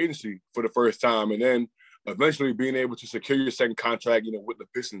navigating free agency for the first time and then eventually being able to secure your second contract, you know, with the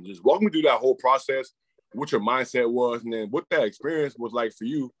Pistons? Just walk me through that whole process, what your mindset was, and then what that experience was like for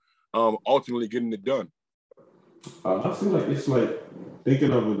you ultimately getting it done. I feel like it's like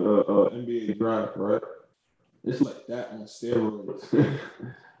thinking of an NBA draft, right? It's like that on steroids.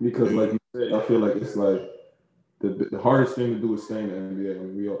 Because like you said, I feel like it's like the hardest thing to do is stay in the NBA. I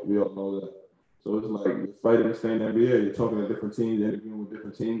mean, we all know that. So it's like you're fighting to stay in the NBA. You're talking to different teams, interviewing with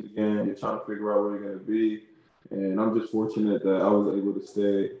different teams again. You're trying to figure out where you're going to be. And I'm just fortunate that I was able to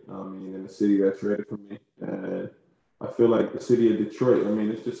stay, in the city that traded for me. And I feel like the city of Detroit, I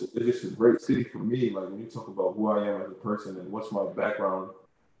mean, it's just a great city for me. Like when you talk about who I am as a person and what's my background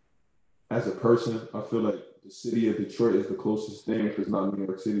as a person, I feel like the city of Detroit is the closest thing if it's not New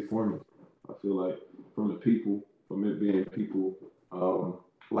York City for me. I feel like from it being people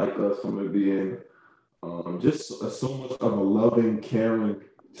like us, from it being just so much of a loving, caring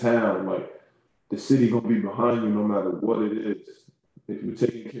town. Like the city gonna be behind you no matter what it is. If you're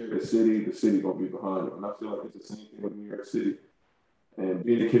taking care of the city gonna be behind you. And I feel like it's the same thing with New York City. And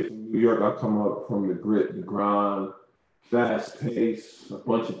being a kid from New York, I come up from the grit, the grind, fast pace, a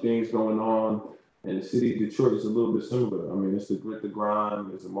bunch of things going on. And the city of Detroit is a little bit similar. I mean, it's the grit, the grind,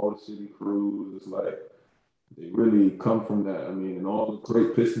 there's a Motor City Cruise. It's like they really come from that. I mean, and all the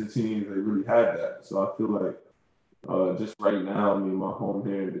great Piston teams, they really had that. So I feel like just right now, I mean, my home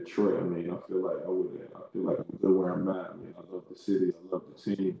here in Detroit, I mean, I feel like I'm good where I'm at. I mean, I love the city, I love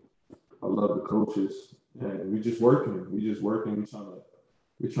the team, I love the coaches, and we're just working.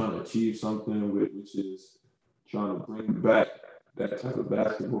 We're trying to achieve something, which is trying to bring back that type of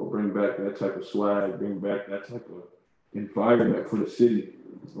basketball, bring back that type of swag, bring back that type of environment for the city.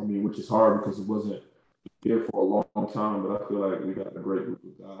 I mean, which is hard because it wasn't here for a long time, but I feel like we got a great group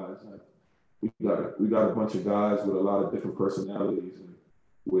of guys. Like we got a bunch of guys with a lot of different personalities, and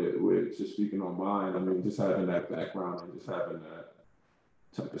with just speaking on mine. I mean, just having that background and just having that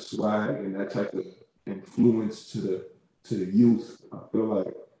type of swag and that type of influence to the youth. I feel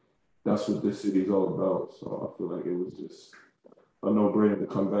like that's what this city is all about. So I feel like it was just a no-brainer to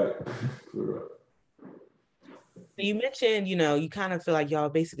come back for You mentioned, you kind of feel like y'all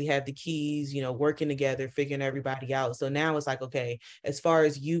basically have the keys, working together, figuring everybody out. So now it's like, okay, as far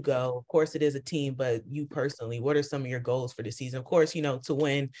as you go, of course it is a team, but you personally, what are some of your goals for the season? Of course, to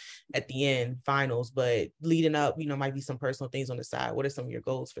win at the end finals, but leading up, might be some personal things on the side. What are some of your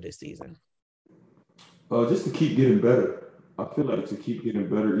goals for this season? Just to keep getting better. I feel like to keep getting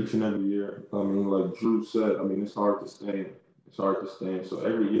better each and every year. I mean, like Drew said, I mean, it's hard to stay. It's hard to stay. So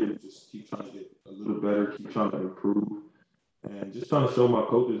every year, just keep trying to get a little better, keep trying to improve, and just trying to show my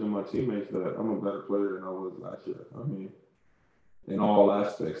coaches and my teammates that I'm a better player than I was last year. I mean, in all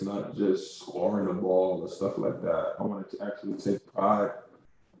aspects, not just scoring the ball or stuff like that. I want to actually take pride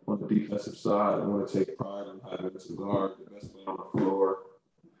on the defensive side. I want to take pride in having to guard the best player on the floor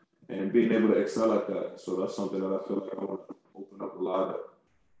and being able to excel at that. So that's something that I feel like I want to open up a lot of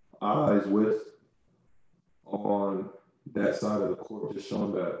eyes with on that side of the court, just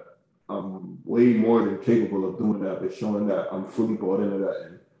showing that I'm way more than capable of doing that, but showing that I'm fully bought into that,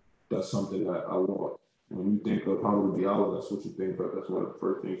 and that's something that I want. When you think of Hamidou Diallo, that's what you think of. That's one of the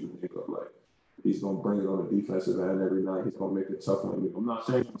first things you think of. Like, he's going to bring it on the defensive end every night. He's going to make it tough on you. I'm not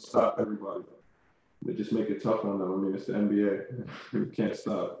saying he's going to stop everybody, but just make it tough on them. I mean, it's the NBA. You can't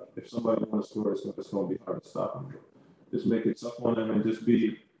stop. If somebody wants to score, it's going to be hard to stop them. Just make it tough on them and just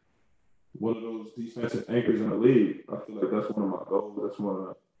be one of those defensive anchors in the league. I feel like that's one of my goals. That's one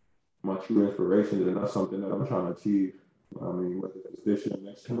of my true inspirations, and that's something that I'm trying to achieve. I mean, whether it's this year,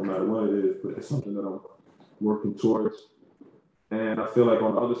 next year, no matter what it is, but it's something that I'm working towards. And I feel like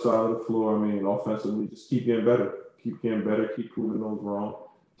on the other side of the floor, I mean, offensively, just keep getting better. Keep getting better, keep proving those wrong,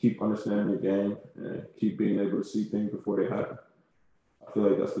 keep understanding the game, and keep being able to see things before they happen. I feel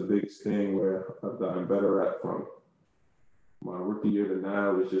like that's the biggest thing where I've gotten better at from my rookie year to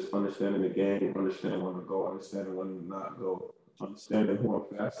now is just understanding the game, understanding when to go, understanding when to not go, understanding who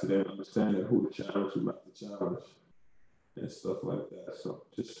I'm faster than, understanding who to challenge, who not to challenge, and stuff like that. So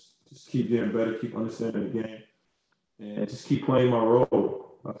just keep getting better, keep understanding the game, and just keep playing my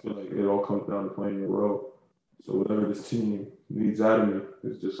role. I feel like it all comes down to playing your role. So whatever this team needs out of me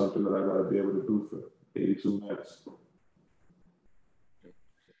is just something that I got to be able to do for 82 minutes.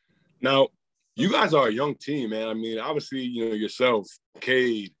 Now, you guys are a young team, man. I mean, obviously, yourself,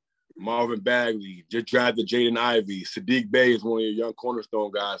 Cade, Marvin Bagley, just drafted Jaden Ivey, Sadiq Bey is one of your young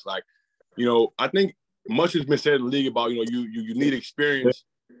cornerstone guys. Like, I think much has been said in the league about, you need experience.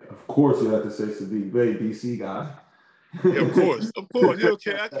 Of course, you have to say Sadiq Bey, DC guy. Yeah, of course.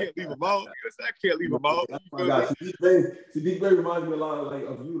 Okay, I can't leave him out. I can't leave him out. My God, Sadiq Bey reminds me a lot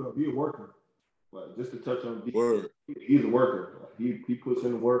of you, though. Be a worker. But just to touch on DC, he's a worker. He puts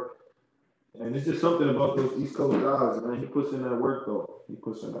in the work. And it's just something about those East Coast guys, man. He puts in that work, though. He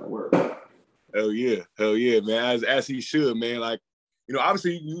puts in that work. Hell yeah, man. As he should, man. Like,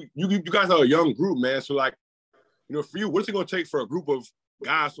 obviously you guys are a young group, man. So like, for you, what's it gonna take for a group of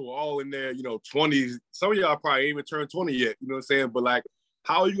guys who are all in their, 20s? Some of y'all probably ain't even turned 20 yet. You know what I'm saying? But like,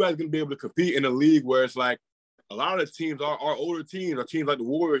 how are you guys gonna be able to compete in a league where it's like a lot of the teams are older teams, or teams like the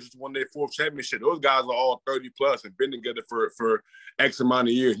Warriors just won their 4th championship. Those guys are all 30 plus and been together for X amount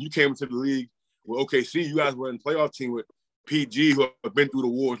of years. You came into the league with OKC. You guys were in the playoff team with PG, who have been through the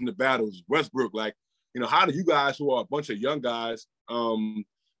wars and the battles. Westbrook, like, how do you guys, who are a bunch of young guys, kind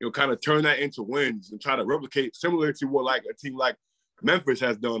of turn that into wins and try to replicate similar to what like a team like Memphis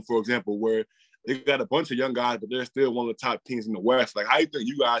has done, for example, where they got a bunch of young guys, but they're still one of the top teams in the West. Like, how do you think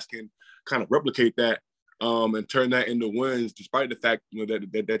you guys can kind of replicate that and turn that into wins, despite the fact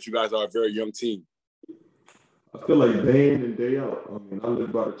that you guys are a very young team? I feel like day in and day out. I mean, I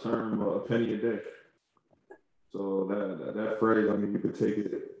live by the term a penny a day. So that phrase, I mean, you could take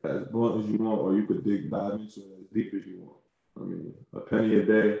it as blunt as you want, or you could dive into it as deep as you want. I mean, a penny a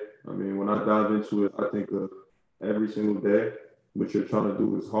day. I mean, when I dive into it, I think of every single day. What you're trying to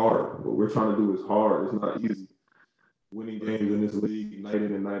do is hard. What we're trying to do is hard. It's not easy. Winning games in this league, night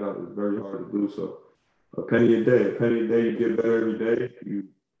in and night out, is very hard to do. So a penny a day. You get better every day. You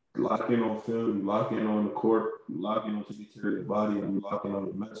lock in on film, you lock in on the court, you lock in on taking care of your body, and you lock in on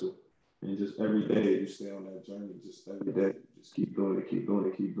your mental. And just every day you stay on that journey, just every day. Just keep doing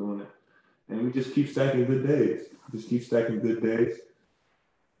it. And we just keep stacking good days.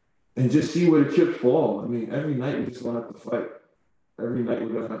 And just see where the chips fall. I mean, every night we're just going to have to fight. Every night we're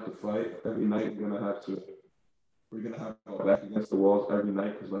going to have to fight. Every night we're going to have our back against the walls every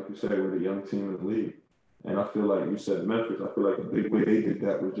night because, like you said, we're the young team in the league. And I feel like you said Memphis, I feel like a big way they did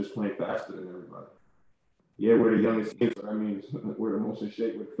that was just playing faster than everybody. Yeah, we're the youngest team, but that means we're the most in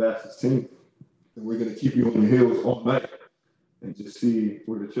shape, we're the fastest team. And we're going to keep you on your heels all night and just see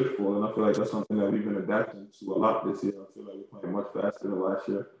where the chips fall. And I feel like that's something that we've been adapting to a lot this year. I feel like we're playing much faster than last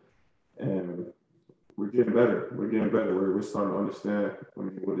year. And we're getting better. We're getting better. We're starting to understand,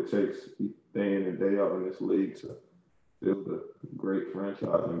 what it takes day in and day out in this league to build a great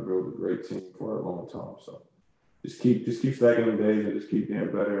franchise and build a great team for a long time. So just keep stacking the days and just keep getting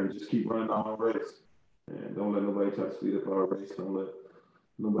better and just keep running our own race. And don't let nobody try to speed up our race. Don't let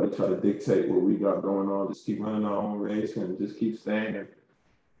nobody try to dictate what we got going on. Just keep running our own race and just keep staying in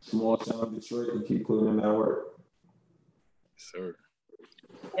small town Detroit and keep putting in that work. Sir.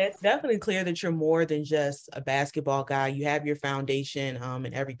 It's definitely clear that you're more than just a basketball guy. You have your foundation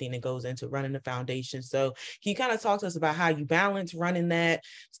and everything that goes into running the foundation. So can you kind of talk to us about how you balance running that,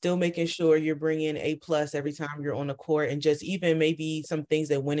 still making sure you're bringing A+ every time you're on the court, and just even maybe some things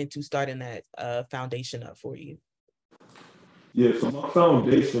that went into starting that foundation up for you? Yeah, so my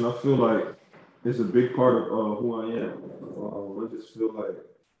foundation, I feel like it's a big part of who I am. I just feel like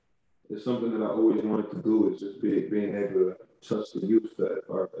it's something that I always wanted to do, is just being able to touch the youth that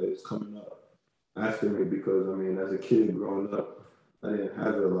is coming up after me, because as a kid growing up, I didn't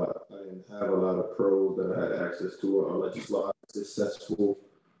have a lot. I didn't have a lot of pros that I had access to, or just a lot of successful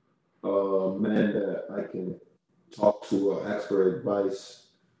men that I can talk to or ask for advice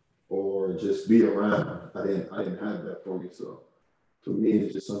or just be around. I didn't have that for me. So for me,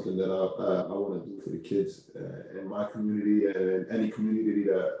 it's just something that I want to do for the kids in my community and in any community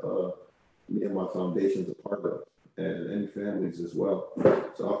that me and my foundation's a part of, and any families as well.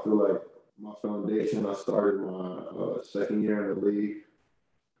 So I feel like my foundation, I started my second year in the league,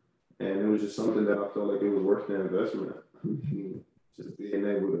 and it was just something that I felt like it was worth the investment. Just being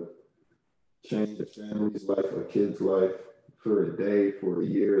able to change a family's life, a kid's life for a day, for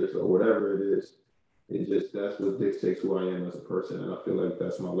years, or whatever it is. That's what dictates who I am as a person, and I feel like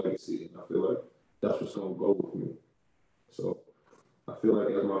that's my legacy, and I feel like that's what's gonna go with me. So I feel like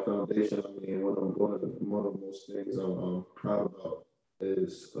as my foundation, one of the most things I'm proud about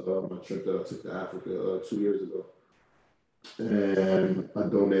is my trip that I took to Africa 2 years ago. And I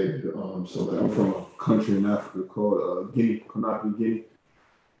donated, so that I'm from a country in Africa called Guinea, Conakry, Guinea.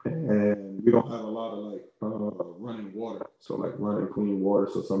 And we don't have a lot of running water, so running clean water.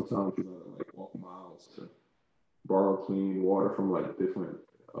 So sometimes you gotta walk miles to borrow clean water from different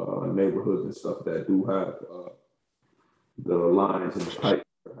neighborhoods and stuff that do have the lines and the pipes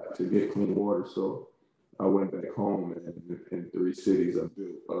to get clean water. So I went back home, and in 3 cities I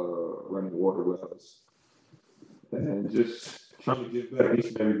built running water wells, and just trying to give back each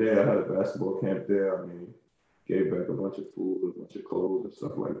and every day. I had a basketball camp there. Gave back a bunch of food, a bunch of clothes and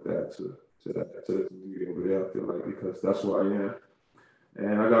stuff like that to the community over there. I feel like, because that's who I am.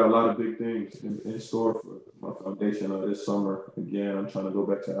 And I got a lot of big things in store for my foundation this summer. Again, I'm trying to go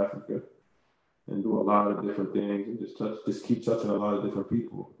back to Africa and do a lot of different things and just keep touching a lot of different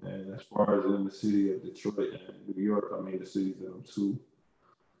people. And as far as in the city of Detroit and New York, the cities that I'm too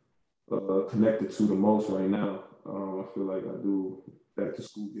connected to the most right now. I feel like I do back to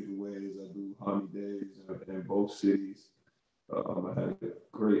school giveaways. I do Hami days in both cities. I had a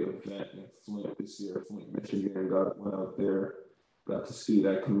great event in Flint this year, Flint, Michigan. Went out there, got to see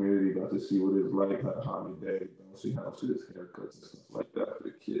that community, got to see what it's like, had a Hami day, see how to his haircuts and stuff like that for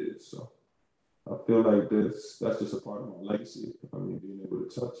the kids. So I feel like that's just a part of my legacy. Being able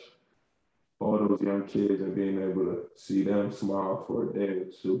to touch all those young kids and being able to see them smile for a day or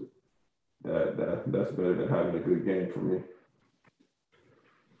two, that's better than having a good game for me.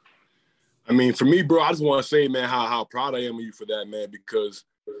 For me, bro, I just want to say, man, how proud I am of you for that, man, because,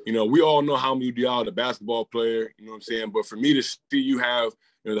 we all know Hamidou Diallo, the basketball player, you know what I'm saying? But for me to see you have,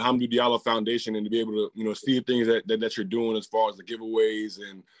 the Hamidou Diallo Foundation and to be able to, see the things that you're doing as far as the giveaways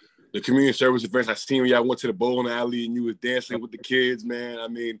and the community service events. I seen when y'all went to the bowling alley and you was dancing with the kids, man.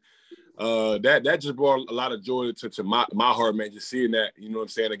 That just brought a lot of joy to my heart, man, just seeing that, you know what I'm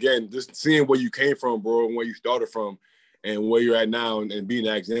saying? Again, just seeing where you came from, bro, and where you started from and where you're at now and being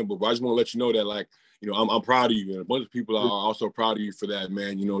that example. But I just want to let you know that, I'm proud of you, and a bunch of people are also proud of you for that,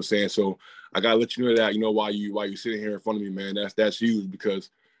 man, you know what I'm saying? So I got to let you know that, while you're sitting here in front of me, man, that's huge,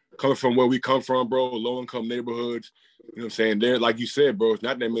 because coming from where we come from, bro, low-income neighborhoods, you know what I'm saying? There, like you said, bro, it's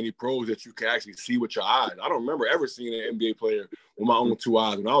not that many pros that you can actually see with your eyes. I don't remember ever seeing an NBA player with my own 2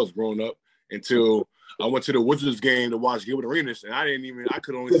 eyes when I was growing up until I went to the Wizards game to watch Gilbert Arenas, and I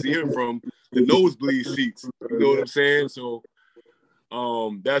could only see him from the nosebleed seats. You know what I'm saying? So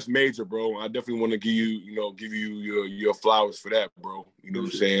that's major, bro. I definitely want to give you your flowers for that, bro. You know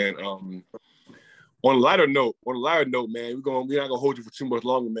what I'm saying? On a lighter note, man, we're not gonna hold you for too much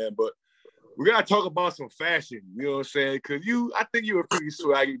longer, man, but we gotta talk about some fashion, you know what I'm saying? Because I think you're a pretty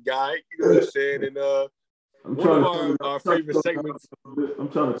swaggy guy, you know what I'm saying? And one of our favorite segments. I'm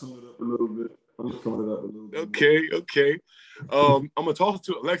trying to tune it up a little bit. I'm just throwing it up a little bit. Okay. I'm gonna toss it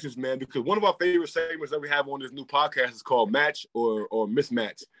to Alexis, man, because one of our favorite segments that we have on this new podcast is called Match or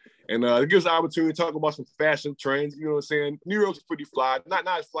Mismatch. And it gives us an opportunity to talk about some fashion trends. You know what I'm saying? New York's pretty fly. Not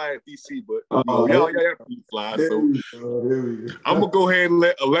as fly as DC, but y'all pretty fly. So I'm gonna go ahead and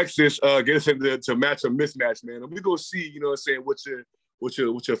let Alexis get us into match or mismatch, man. And we gonna see, you know what I'm saying, what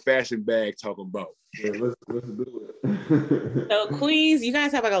your fashion bag talking about. Yeah, let's do it. So Queens, you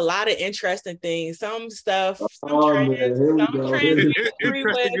guys have like a lot of interesting things. Some stuff, some trends we agree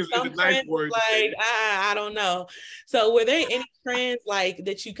with, some trends like I don't know. So were there any trends like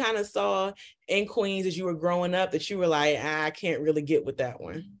that you kind of saw in Queens as you were growing up that you were like, I can't really get with that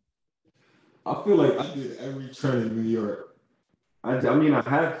one? I feel like I did every trend in New York. I mean, I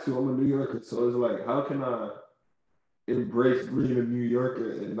have to. I'm a New Yorker, so it's like, how can I embrace being a New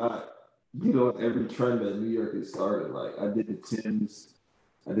Yorker and not get on every trend that New York has started? Like, I did the Timbs,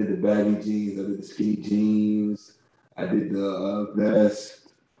 I did the baggy jeans, I did the skinny jeans, I did the vest,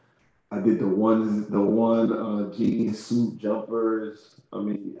 I did the one jean suit jumpers. I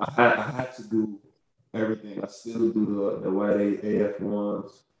mean, I had to do everything. I still do the white AF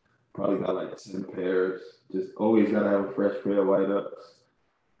ones. Probably got like 10 pairs. Just always gotta have a fresh pair of white ups.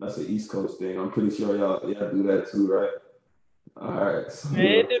 That's an East Coast thing. I'm pretty sure y'all do that too, right? All right. So,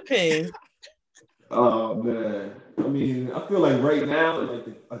 it depends. Oh man, I mean, I feel like right now, like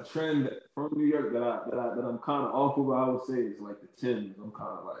a trend from New York that I'm kind of off of, I would say, is like the Timbs. I'm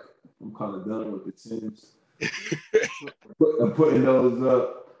kind of done with the Timbs. I'm putting those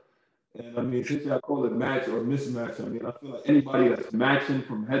up, and I mean, since y'all call it match or mismatch, I mean, I feel like anybody that's matching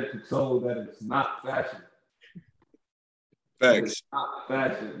from head to toe, that is not fashion. Facts. Not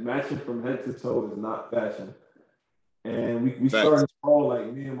fashion. Matching from head to toe is not fashion. And we started to call,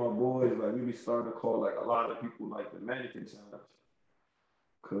 like, me and my boys, like, we be starting to call, like, a lot of people, like, the mannequin challenge.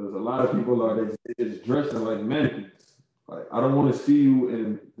 Because a lot of people are just dressing like mannequins. Like, I don't want to see you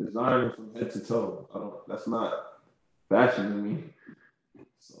in designer from head to toe. That's not fashion to me.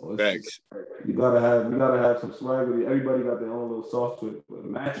 So it's like, you gotta have some swag with it. Everybody got their own little sauce to it. But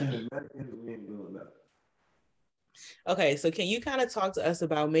matching and mannequins, we ain't doing that. Okay, so can you kind of talk to us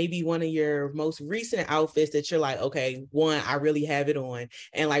about maybe one of your most recent outfits that you're like, okay, one, I really have it on,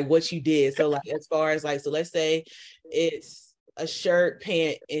 and like what you did. So like as far as like, so let's say it's a shirt,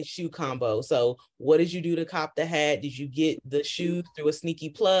 pant, and shoe combo. So what did you do to cop the hat? Did you get the shoes through a sneaky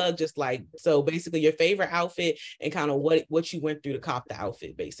plug? Just like, so basically your favorite outfit and kind of what you went through to cop the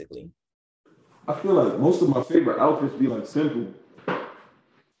outfit, basically. I feel like most of my favorite outfits be like simple.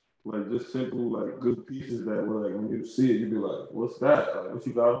 Like just simple, like good pieces that were like when you see it, you be like, "What's that? Like, what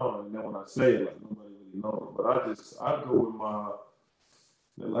you got on?" And then when I say it, like nobody really knows. But I go with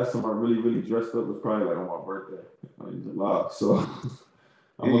the last time I really dressed up was probably like on my birthday. In July, so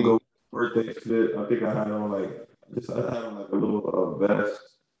I'm gonna go with birthday fit. I think I had on like a little vest,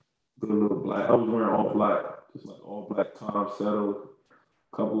 good little black. I was wearing all black, just like all black Tom settled,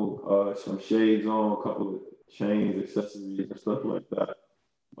 couple some shades on, a couple of chains, accessories, and stuff like that.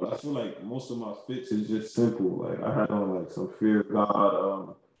 But I feel like most of my fits is just simple. Like I had on like some Fear of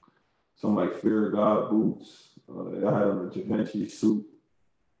God, some like Fear of God boots. I had on a Givenchy suit.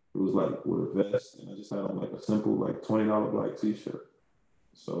 It was like with a vest, and I just had on like a simple like $20 black T-shirt.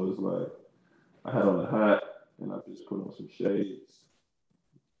 So it's like I had on a hat, and I just put on some shades.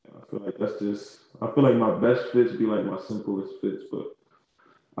 And I feel like I feel like my best fits be like my simplest fits, but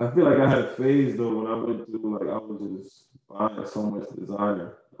I feel like I had a phase though when I went through like I was just buying so much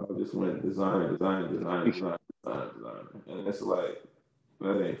designer. I just went designer, and it's like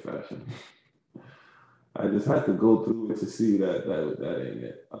that ain't fashion. I just had to go through it to see that ain't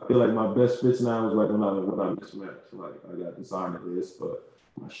it. I feel like my best fits now is like when I mismatch. Like I got designer this, but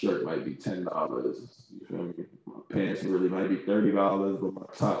my shirt might be $10. You feel me? My pants really might be $30, but my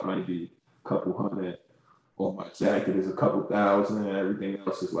top might be a couple hundred. Or my jacket is a couple thousand, and everything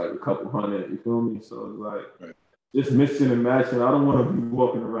else is like a couple hundred. You feel me? So it's like just mixing and matching. I don't want to be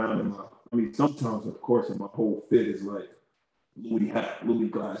walking around sometimes, of course, in my whole fit is like Louis hat, Louis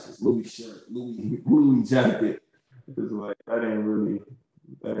glasses, Louis shirt, Louis jacket. It's like that ain't really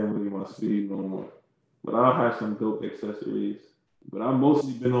my speed no more. But I'll have some dope accessories. But I've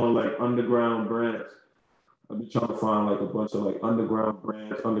mostly been on like underground brands. I've been trying to find like a bunch of like underground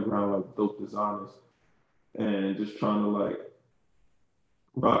brands, underground like dope designers. And just trying to like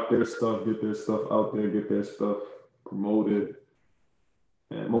rock their stuff, get their stuff out there, get their stuff promoted,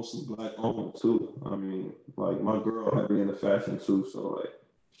 and mostly black owned too. I mean, like my girl had me into fashion too, so like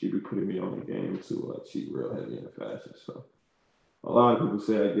she be putting me on the game too. Like she real heavy into fashion, so a lot of people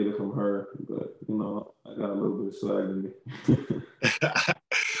say I get it from her, but you know I got a little bit of swag in me.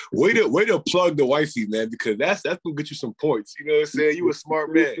 Way to plug the wifey, man, because that's gonna get you some points. You know what I'm saying? You a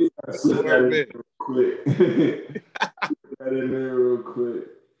smart man. Smart man. Quick. That in there real quick.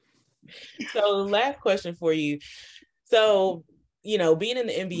 So last question for you. So, being in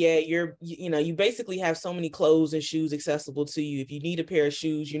the NBA, you basically have so many clothes and shoes accessible to you. If you need a pair of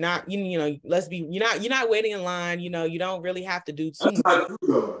shoes, you're not waiting in line. You don't really have to do too much. That's not true,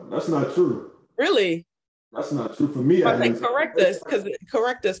 though. That's not true. Really? That's not true for me.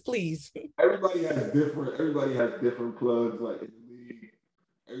 Correct us, please. Everybody has different plugs. Like in the league,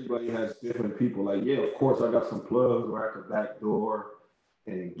 everybody has different people. Like, yeah, of course, I got some plugs where I can backdoor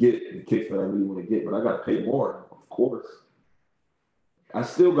and get the kicks that I really want to get, but I got to pay more, of course. I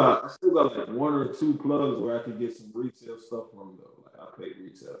still got like one or two plugs where I can get some retail stuff from though. Like I pay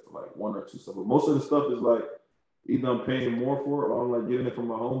retail for like one or two stuff, but most of the stuff is like either I'm paying more for it or I'm like getting it from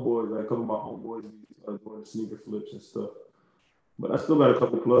my homeboys. Like a couple of my homeboys doing sneaker flips and stuff. But I still got a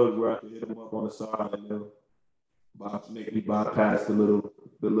couple plugs where I can hit them up on the side and they'll make me bypass the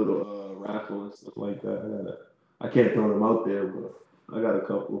little raffle and stuff like that. I can't throw them out there, but I got a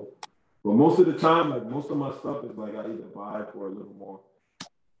couple. But most of the time, like most of my stuff is like I either buy for a little more.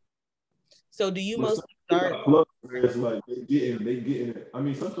 So do you mostly start? It's like they getting it. I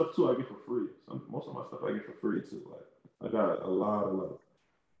mean, some stuff too I get for free. Most of my stuff I get for free too. Like I got a lot of like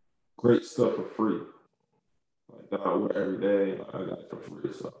great stuff for free. Like that I wear every day. Like, I got it for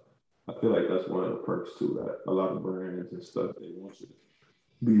free. So I feel like that's one of the perks too. That a lot of brands and stuff they want you to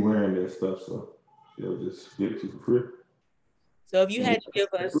be wearing their stuff. So they'll just give it to you for free. So if you had to give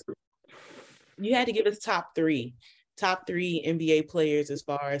us top three NBA players as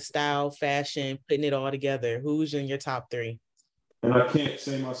far as style, fashion, putting it all together, who's in your top three? And I can't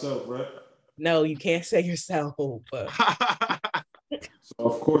say myself, right? No, you can't say yourself. But... So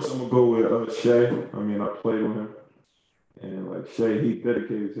of course I'm gonna go with Shea. I mean, I played with him, and like Shea, he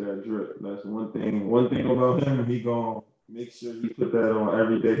dedicated to that drip. That's one thing. One thing about him, he gonna make sure he put that on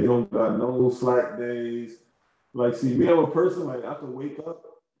every day. He don't got no slack days. Like, see, me, I'm a person like I can wake up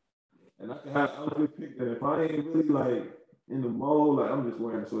and I can have outfit picked that if I ain't really like in the mode, like I'm just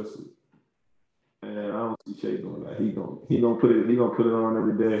wearing a sweatsuit. And I don't see Shea doing that. He gonna put it on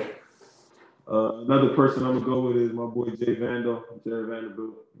every day. Another person I'm gonna go with is my boy Jared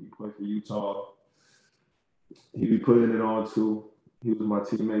Vanderbilt. He played for Utah. He be putting it on too. He was my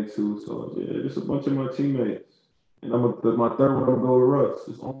teammate too. So yeah, just a bunch of my teammates. And my third one I'm gonna go with Russ.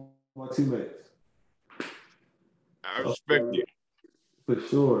 It's all my teammates. I respect you. For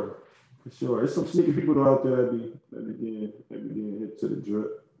sure. There's some sneaky people out there that be getting hit to the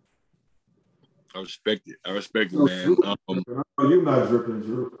drip. I respect it, man. I know you're not dripping,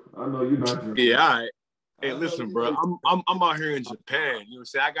 Drew. I know you're not dripping. Yeah, all right. Hey, listen, bro. I'm out here in Japan. You know what I'm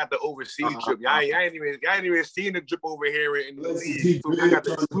saying? I got the overseas drip. I ain't even seen the drip over here in the league. I got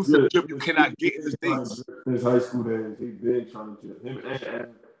the exclusive drip you cannot get in the States. His high school days, he been trying to drip. Him and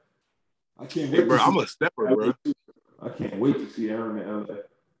Aaron. I can't wait. Hey, bro, I'm a stepper, bro. I can't wait to see Aaron in LA.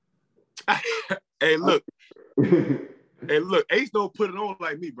 Hey, look. Ace don't put it on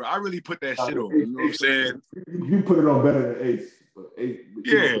like me, bro. I really put that shit on. You know what I'm saying? You put it on better than Ace. Ace.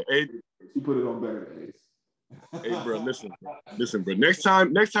 You put it on better than Ace. Hey, bro, listen, bro. Next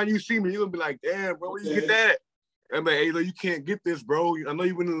time you see me, you're gonna be like, damn, bro, where you get that? I'm like, hey, look, you can't get this, bro. I know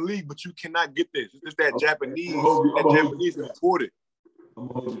you've been in the league, but you cannot get this. It's just that Japanese imported. I'm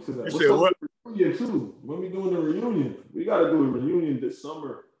gonna hold you to that. You said what? Reunion too. When we doing the reunion? We gotta do a reunion this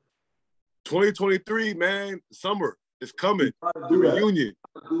summer. 2023, man. Summer is coming. The reunion.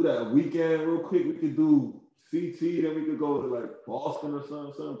 Do that weekend real quick. We could do CT, then we could go to like Boston or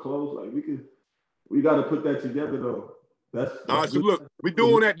something close. Like we gotta put that together though. That's all right, so look, we're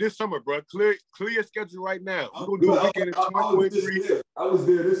doing that this summer, bro. Clear your schedule right now. We're gonna do a weekend in 2023. I was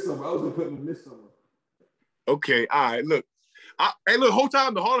there this summer. I was in Putnam this summer. Okay, all right, look. Whole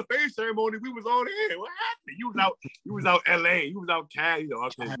time the Hall of Fame ceremony, we was on here. What happened? You was out LA. You was out Cali.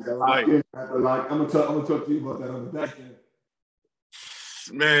 Okay. I'm gonna talk to you about that on the back end.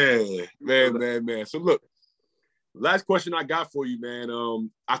 Man. So look, last question I got for you, man.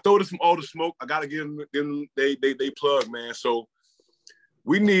 I throw this from all the smoke. I gotta give them they plug, man. So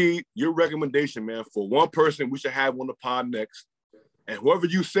we need your recommendation, man, for one person we should have on the pod next. And whoever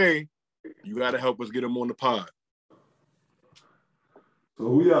you say, you gotta help us get them on the pod. So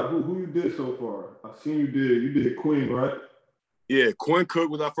who you did so far? I seen you did Quinn, right? Yeah, Quinn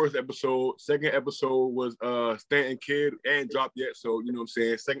Cook was our first episode. Second episode was Stanton Kidd, ain't dropped yet, so you know what I'm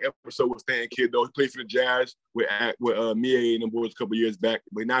saying. Second episode was Stanton Kidd though. He played for the Jazz with Mie and the boys a couple years back,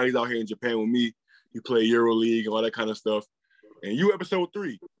 but now he's out here in Japan with me. He played EuroLeague and all that kind of stuff. And you episode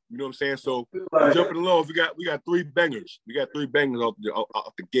 3. You know what I'm saying? So jumping along, we got three bangers. We got three bangers off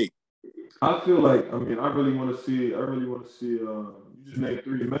the gate. I feel like, I really want to see, you just named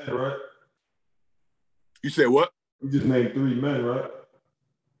 3 men, right? You said what? You just named 3 men, right?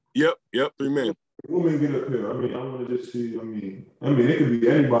 Yep, 3 men. Women get up here. I want to just see, it could be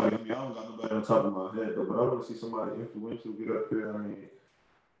anybody. I don't got nobody on top of my head, though, but I want to see somebody influential get up here.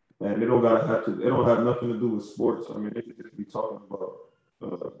 And they don't have nothing to do with sports. They could just be talking about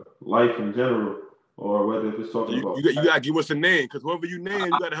life in general, or whether if it's talking about. You got to give us a name, because whoever you name,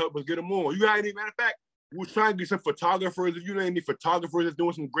 you got to help us get them on. You got any, matter of fact, we're trying to get some photographers. If you know any photographers that's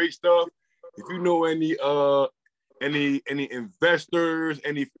doing some great stuff, if you know any investors,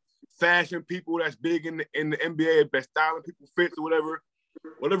 any fashion people that's big in the NBA, that's styling people fits or whatever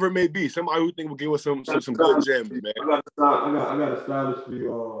it may be, somebody who think will give us some good gems, man. I got a stylist for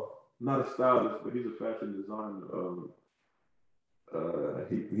you. Not a stylist, but he's a fashion designer.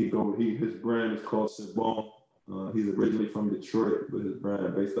 His brand is called C'est Bon. He's originally from Detroit, but his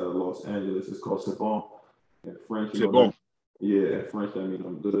brand based out of Los Angeles is called C'est Bon. In French, C'est Bon. In French that means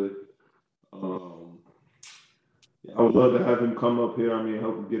I'm good. I would love to have him come up here.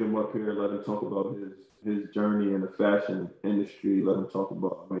 Help him get him up here, let him talk about his journey in the fashion industry. Let him talk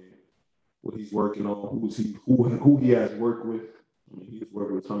about what he's working on, who he has worked with. He's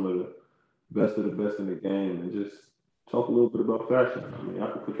worked with some of the best in the game, and just talk a little bit about fashion.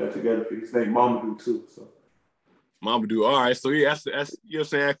 I can put that together for you. His name Mamadou too. So Mamadou. All right. So yeah, that's you know what I'm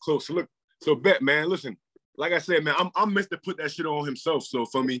saying, close. So look, Bet, man, listen, like I said, man, I'm Mr. Put that shit on himself. So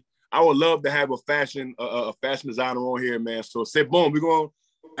for me, I would love to have a fashion designer on here, man. So say boom, we're going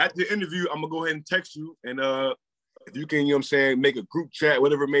after the interview, I'm gonna go ahead and text you, and if you can, you know what I'm saying, make a group chat,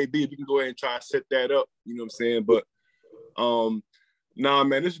 whatever it may be, if you can go ahead and try to set that up, you know what I'm saying? But nah,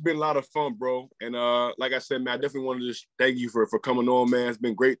 man, this has been a lot of fun, bro. And like I said, man, I definitely want to just thank you for coming on, man. It's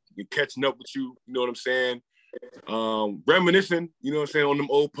been great catching up with you, you know what I'm saying? Reminiscing, you know what I'm saying, on them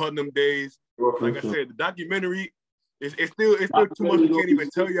old Putnam days. Like I said, the documentary, it's still too much we can't even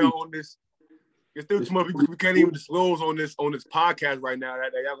tell y'all on this. It's still too much we can't even disclose on this podcast right now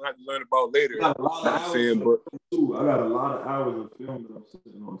that y'all gonna have to learn about later. I got a lot of hours of film that I'm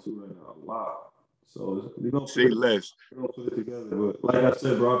sitting on too right now. A lot. So we don't say less. We don't put it together. But like I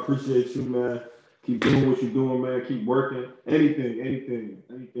said, bro, I appreciate you, man. Keep doing what you're doing, man. Keep working. Anything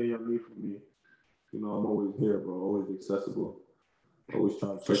y'all need from me. You know, I'm always here, bro. Always accessible. Always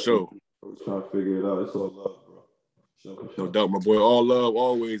trying to always trying to figure it out. It's all love, bro. For sure. No doubt, my boy. All love,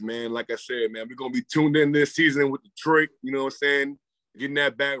 always, man. Like I said, man, we're gonna be tuned in this season with Detroit. You know what I'm saying? Getting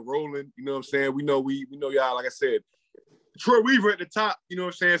that back rolling. You know what I'm saying? We know y'all. Like I said, Detroit Weaver at the top. You know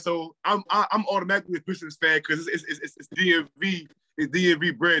what I'm saying? So I'm automatically a Pistons fan because it's DMV. It's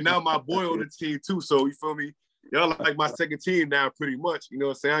DMV bread. Now my boy on the team too. So you feel me? Y'all like my second team now, pretty much. You know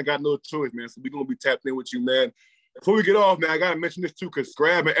what I'm saying? I got no choice, man. So we're gonna be tapped in with you, man. Before we get off, man, I gotta mention this too, because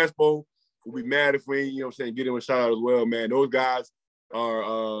Scrab and Espo will be mad if we, you know what I'm saying, get him a shout out as well, man. Those guys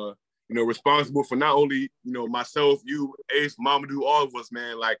are responsible for not only, myself, you, Ace, Mamadou, all of us,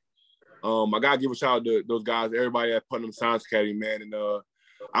 man. Like, I gotta give a shout out to those guys, everybody at Putnam Science Academy, man. And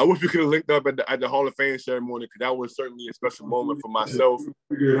I wish we could have linked up at the Hall of Fame ceremony, because that was certainly a special moment for myself.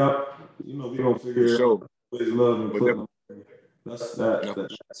 Figure it out. We gonna figure it out. Love and Putnam.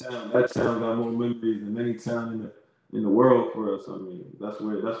 That town got more memories than any town in the world for us. I mean, that's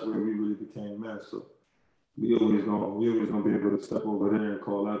where we really became men. So we always gonna be able to step over there and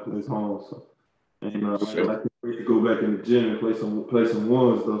call that place home. So and I think we could go back in the gym and play some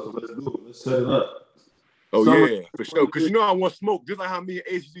ones though. So let's do it. Let's set it up. Oh yeah, for sure. Because I want smoke, just like how me and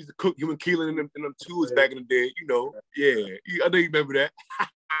Ace used to cook you and Keelan in them tools back in the day. Yeah. I know you remember that.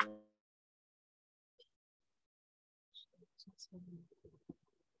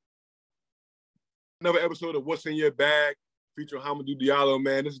 Another episode of What's in Your Bag featuring Hamidou Diallo,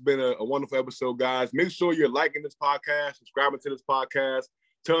 man. This has been a wonderful episode, guys. Make sure you're liking this podcast, subscribing to this podcast,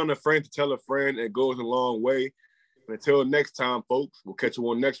 telling a friend to tell a friend. It goes a long way. And until next time, folks, we'll catch you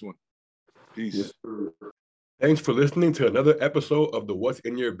on the next one. Peace. Yes, Thanks for listening to another episode of the What's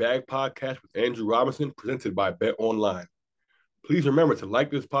in Your Bag podcast with Andrew Robinson, presented by Bet Online. Please remember to like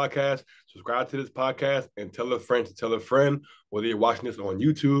this podcast, subscribe to this podcast, and tell a friend to tell a friend, whether you're watching this on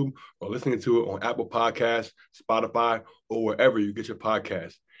YouTube or listening to it on Apple Podcasts, Spotify, or wherever you get your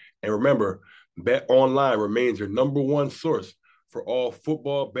podcasts. And remember, Bet Online remains your number one source for all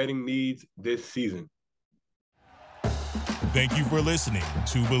football betting needs this season. Thank you for listening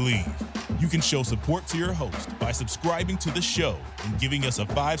to Believe. You can show support to your host by subscribing to the show and giving us a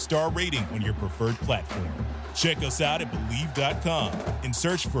 5-star rating on your preferred platform. Check us out at Believe.com and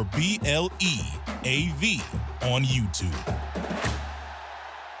search for BLEAV on YouTube.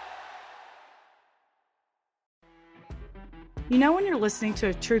 You know when you're listening to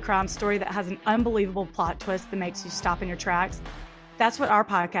a true crime story that has an unbelievable plot twist that makes you stop in your tracks? That's what our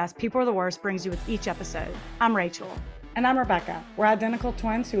podcast, People Are the Worst, brings you with each episode. I'm Rachel. And I'm Rebecca. We're identical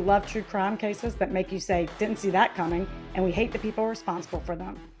twins who love true crime cases that make you say, didn't see that coming, and we hate the people responsible for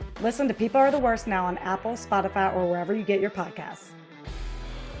them. Listen to People Are the Worst now on Apple, Spotify, or wherever you get your podcasts.